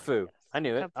 Cubfu. Yes. I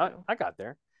knew it. I got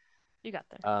there. You got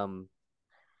there.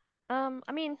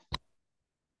 I mean,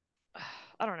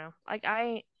 I don't know. Like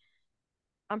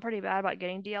I'm pretty bad about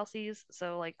getting DLCs,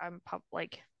 so like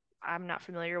I'm not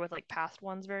familiar with like past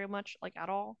ones very much, like at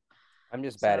all. I'm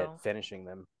just bad at finishing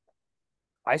them.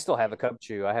 I still have a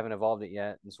Cubchoo. I haven't evolved it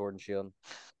yet in Sword and Shield.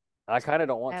 I kind of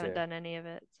don't want to. I haven't done any of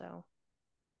it, so.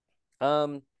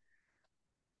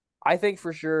 I think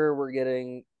for sure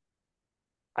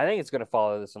I think it's going to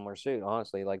follow the similar suit,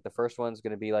 honestly. Like the first one's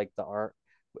going to be like the art.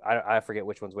 I forget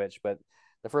which one's which, but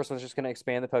the first one's just going to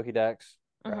expand the Pokédex,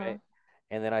 right?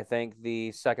 And then I think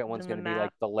the second one's going to be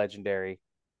like the legendary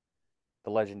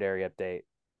update.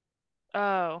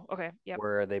 Oh, okay. Yep.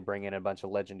 Where they bring in a bunch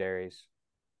of legendaries.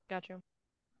 Got you.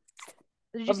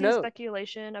 Did you see the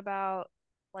speculation about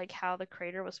like how the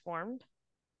crater was formed?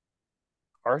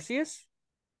 Arceus?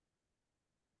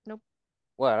 Nope.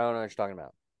 What? I don't know what you're talking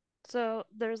about. So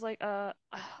there's like I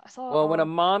saw. Well, when a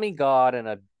mommy god and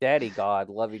a daddy god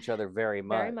love each other very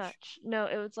much. Very much. No,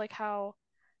 it was like how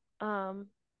the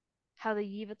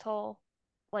Yveltal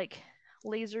like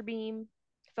laser beam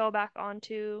fell back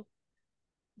onto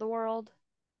the world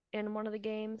in one of the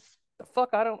games. The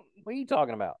fuck? What are you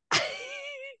talking about?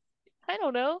 I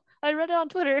don't know. I read it on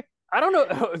Twitter. I don't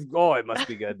know. Oh, it must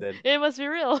be good then. It must be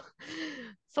real.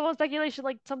 Someone speculation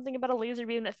like something about a laser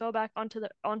beam that fell back onto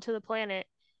the planet,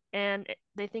 and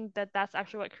they think that that's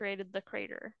actually what created the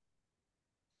crater.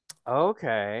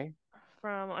 Okay.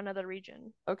 From another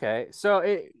region. Okay,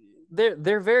 so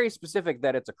they're very specific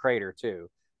that it's a crater too.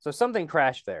 So something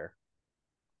crashed there.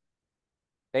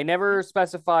 They never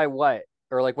specify what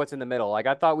or like what's in the middle. Like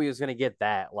I thought we was gonna get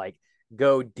that, like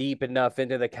go deep enough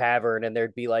into the cavern and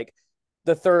there'd be like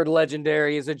the third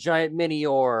legendary is a giant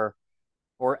Minior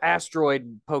or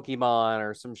asteroid Pokemon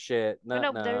or some shit.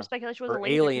 No, there's speculation with or a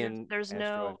laser. Alien. There's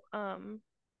no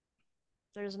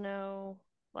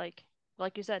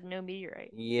like you said, no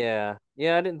meteorite. Yeah,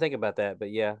 I didn't think about that,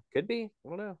 but yeah, could be. I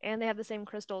don't know. And they have the same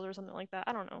crystals or something like that.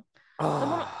 I don't know.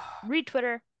 Someone read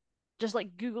Twitter, just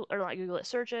like Google or not Google it,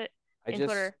 search it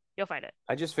Twitter. You'll find it.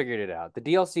 I just figured it out. The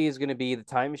DLC is going to be the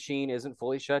time machine isn't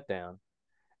fully shut down,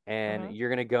 and you're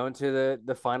going to go into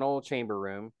the final chamber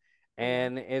room,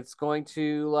 and it's going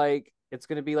to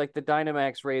be like the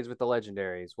Dynamax raids with the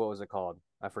legendaries. What was it called?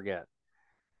 I forget.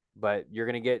 But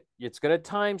it's going to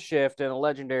time shift, and a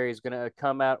legendary is going to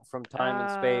come out from time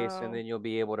and space, and then you'll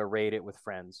be able to raid it with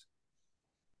friends.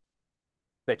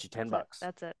 Bet you $10.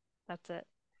 That's it.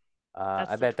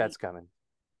 I bet that's coming.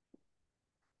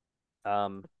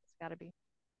 It's gotta be.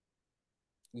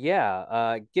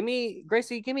 Yeah.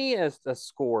 Gracie, give me a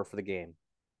score for the game.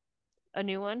 A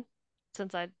new one,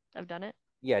 since I've done it.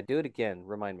 Yeah, do it again.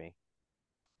 Remind me.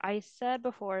 I said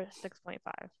before 6.5.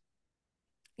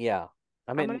 Yeah.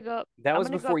 I mean, that was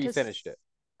before you finished it.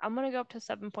 I'm gonna go up to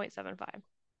 7.75.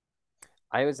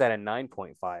 I was at a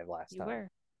 9.5 last time. You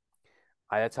were.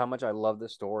 That's how much I love the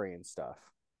story and stuff.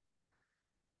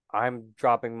 I'm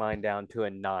dropping mine down to a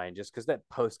 9 just because that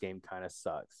post game kind of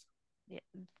sucks. Yeah,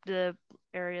 the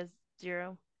Area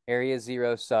Zero. Area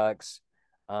Zero sucks.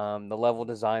 The level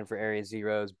design for Area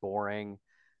Zero is boring.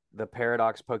 The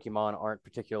Paradox Pokemon aren't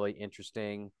particularly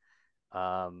interesting.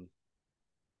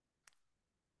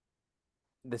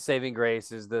 The saving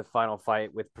grace is the final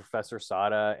fight with Professor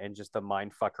Sada and just the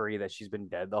mind fuckery that she's been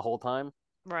dead the whole time.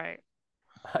 Right.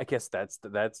 I guess that's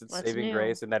its That's saving new.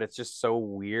 grace, and that it's just so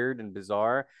weird and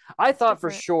bizarre. I thought for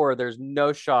Different. sure there's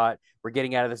no shot we're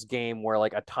getting out of this game where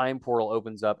like a time portal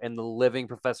opens up and the living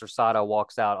Professor Sada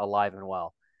walks out alive and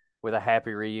well with a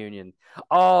happy reunion.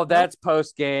 Oh, Nope. that's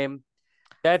post game.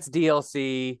 That's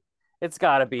DLC. It's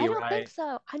got to be I don't think right.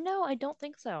 so. I know. I don't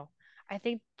think so. I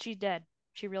think she's dead.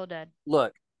 She real dead.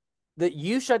 Look, that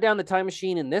you shut down the time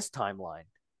machine in this timeline,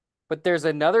 but there's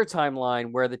another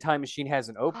timeline where the time machine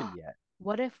hasn't opened yet.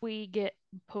 What if we get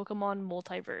Pokemon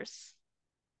Multiverse?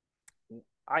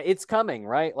 It's coming,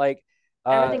 right? Like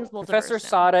Everything's Professor multiverse now.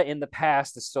 Sada in the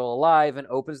past is still alive and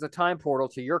opens the time portal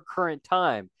to your current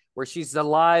time where she's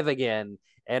alive again.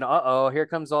 And here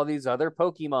comes all these other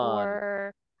Pokemon.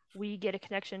 Or we get a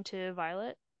connection to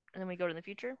Violet and then we go to the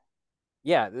future.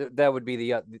 Yeah, that would be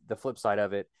the flip side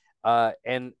of it.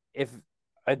 And if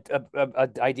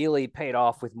ideally paid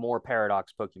off with more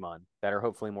Paradox Pokemon that are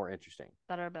hopefully more interesting.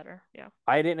 That are better. Yeah.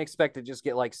 I didn't expect to just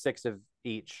get like 6 of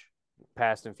each,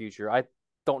 past and future. I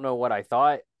don't know what I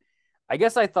thought. I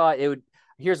guess I thought it would.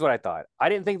 Here's what I thought. I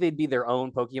didn't think they'd be their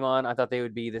own Pokemon. I thought they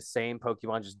would be the same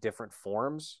Pokemon, just different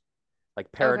forms,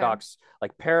 like Paradox,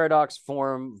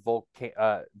 form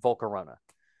Volcarona.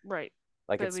 Right.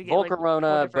 Like But it's we get, like, 4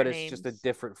 Volcarona, but different it's just a names.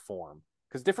 different form.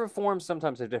 Because different forms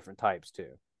sometimes have different types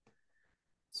too.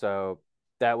 So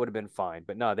that would have been fine.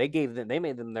 But no, they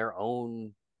made them their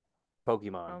own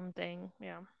Pokemon. Thing.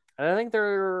 Yeah. And I think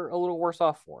they're a little worse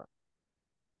off for it.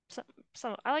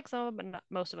 Some I like some of them, but not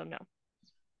most of them. No.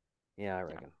 Yeah, I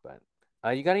reckon. But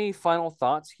you got any final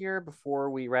thoughts here before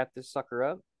we wrap this sucker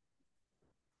up?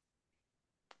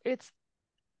 It's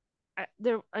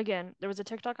there was a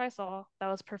TikTok I saw that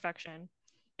was perfection.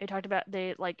 It talked about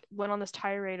they like went on this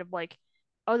tirade of like,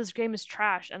 oh, this game is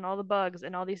trash and all the bugs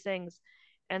and all these things.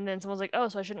 And then someone's like, oh,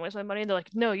 so I shouldn't waste my money. And they're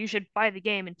like, no, you should buy the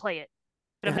game and play it.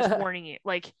 But I'm just warning you.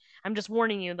 Like, I'm just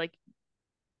warning you, like,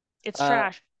 it's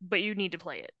trash, but you need to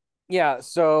play it. Yeah,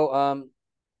 so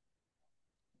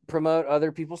promote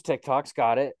other people's TikToks,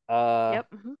 got it.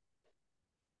 Yep.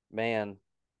 Man.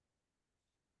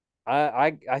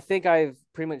 I think I've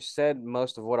pretty much said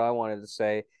most of what I wanted to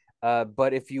say.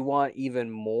 But if you want even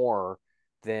more,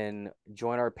 then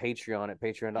join our Patreon at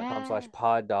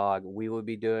patreon.com/poddog. We'll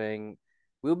be going,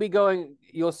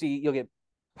 you'll get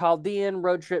Paldean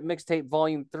Road Trip Mixtape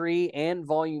Volume 3 and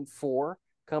Volume 4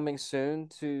 coming soon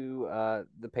to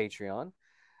the Patreon.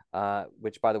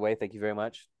 Which, by the way, thank you very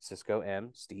much, Cisco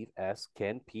M, Steve S,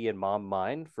 Ken P, and Mom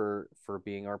Mine for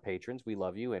being our patrons. We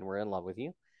love you and we're in love with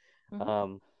you.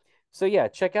 So yeah,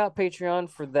 check out Patreon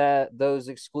for those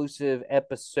exclusive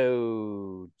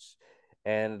episodes,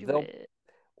 and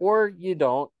or you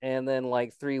don't, and then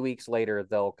like 3 weeks later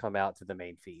they'll come out to the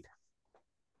main feed.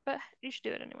 But you should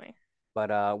do it anyway.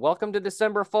 But welcome to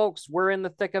December, folks. We're in the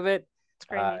thick of it. It's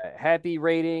crazy. Happy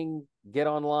rating. Get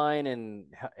online and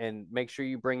make sure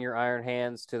you bring your iron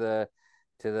hands to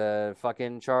the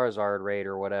fucking Charizard raid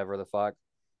or whatever the fuck.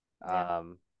 Yeah.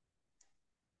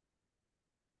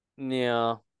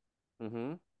 Yeah. What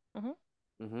do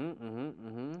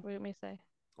you mean say?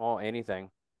 Oh,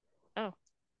 anything. Oh,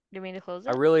 you mean to close it?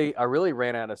 I really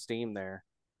ran out of steam there.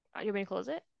 You mean to close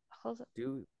it? Close it.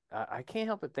 Dude, I can't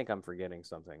help but think I'm forgetting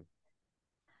something.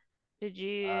 Did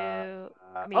you?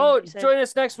 Join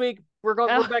us next week. We're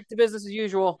back to business as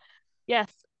usual. Yes,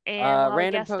 and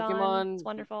random Pokemon. It's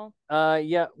wonderful.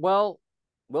 Yeah. Well,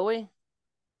 will we?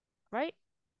 Right?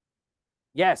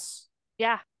 Yes.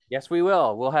 Yeah. Yes, we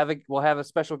will. We'll have a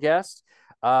special guest.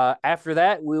 After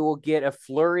that, we will get a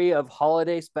flurry of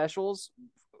holiday specials,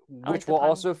 which will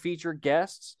also feature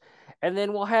guests, and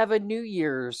then we'll have a New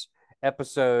Year's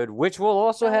episode, which will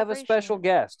also have a special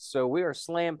guest. So we are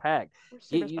slam packed.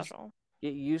 Get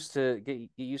used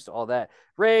to all that.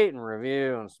 Rate and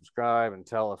review and subscribe and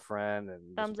tell a friend,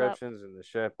 and descriptions in the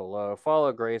shit below.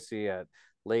 Follow Gracie at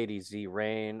Lady Z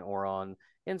Rain or on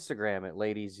Instagram at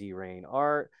Lady Z Rain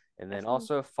Art. And then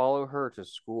also follow her to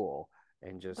school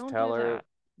and just tell her,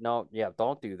 no, yeah,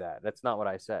 don't do that. That's not what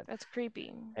I said. That's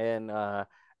creepy. And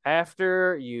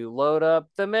after you load up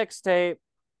the mixtape,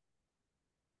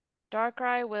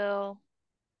 Darkrai will.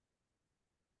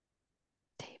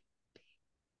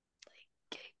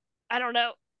 I don't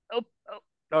know. Oh.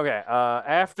 Okay.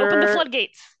 After. Open the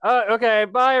floodgates. Okay.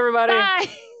 Bye, everybody. Bye.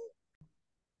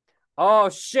 Oh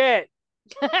shit.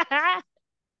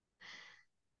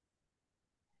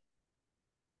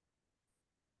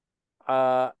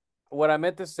 What I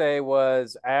meant to say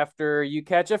was after you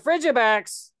catch a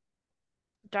Frigibax,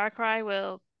 Darkrai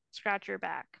will scratch your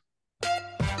back.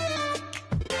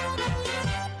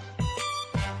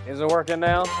 Is it working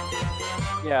now?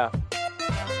 Yeah.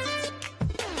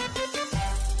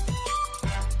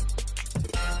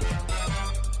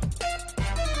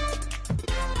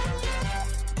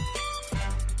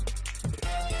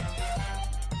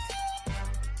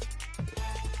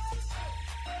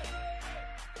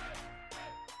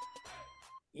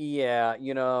 Yeah,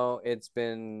 it's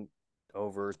been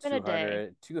over been a day.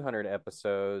 200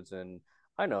 episodes, and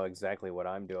I know exactly what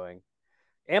I'm doing.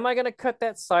 Am I gonna cut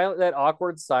that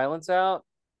awkward silence out?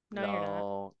 No, you're not.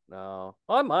 No, no.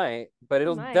 Well, I might, but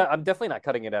You might. I'm definitely not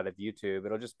cutting it out of YouTube.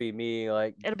 It'll just be me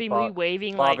like It'll be me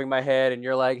waving bobbing my head, and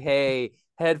you're like, "Hey,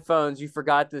 headphones, you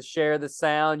forgot to share the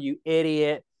sound, you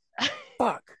idiot."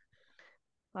 Fuck.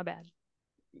 My bad.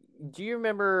 Do you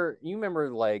remember?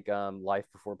 Like Life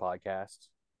Before Podcasts?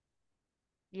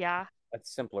 Yeah, A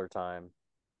simpler time.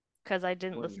 because I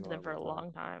didn't Wouldn't listen you to them love for a that time?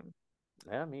 long time.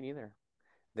 Yeah, me neither.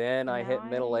 Then And I now hit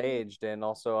middle aged, and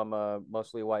also I'm a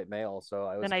mostly white male, so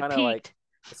I was then I kind of like, peaked.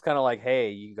 it's kind of like,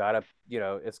 hey, you gotta,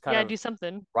 it's kind Yeah, of do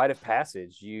something. rite of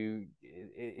passage.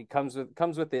 It comes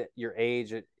with your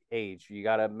age. You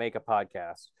gotta make a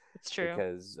podcast It's true.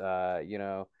 because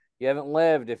you haven't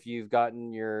lived if you've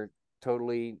gotten your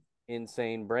totally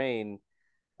insane brain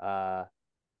uh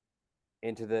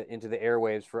into the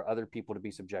airwaves for other people to be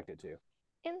subjected to.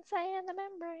 Insane in the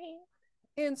membrane.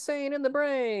 Insane in the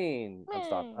brain.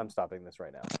 I'm Hmm. stopping this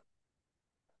right now.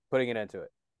 Putting an end to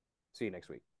it. See you next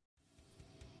week.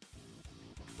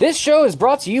 This show is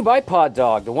brought to you by Pod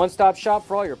Dog, the one-stop shop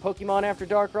for all your Pokemon After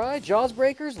Dark rides, Jaws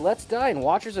breakers, Let's Die, and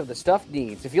watchers of the stuffed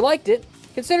needs. If you liked it,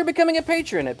 consider becoming a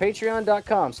patron at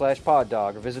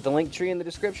patreon.com/poddog or visit the link tree in the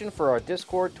description for our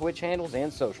Discord, Twitch handles,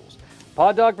 and socials.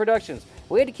 Pod Dog Productions.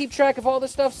 We had to keep track of all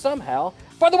this stuff somehow.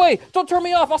 By the way, don't turn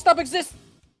me off. I'll stop existing.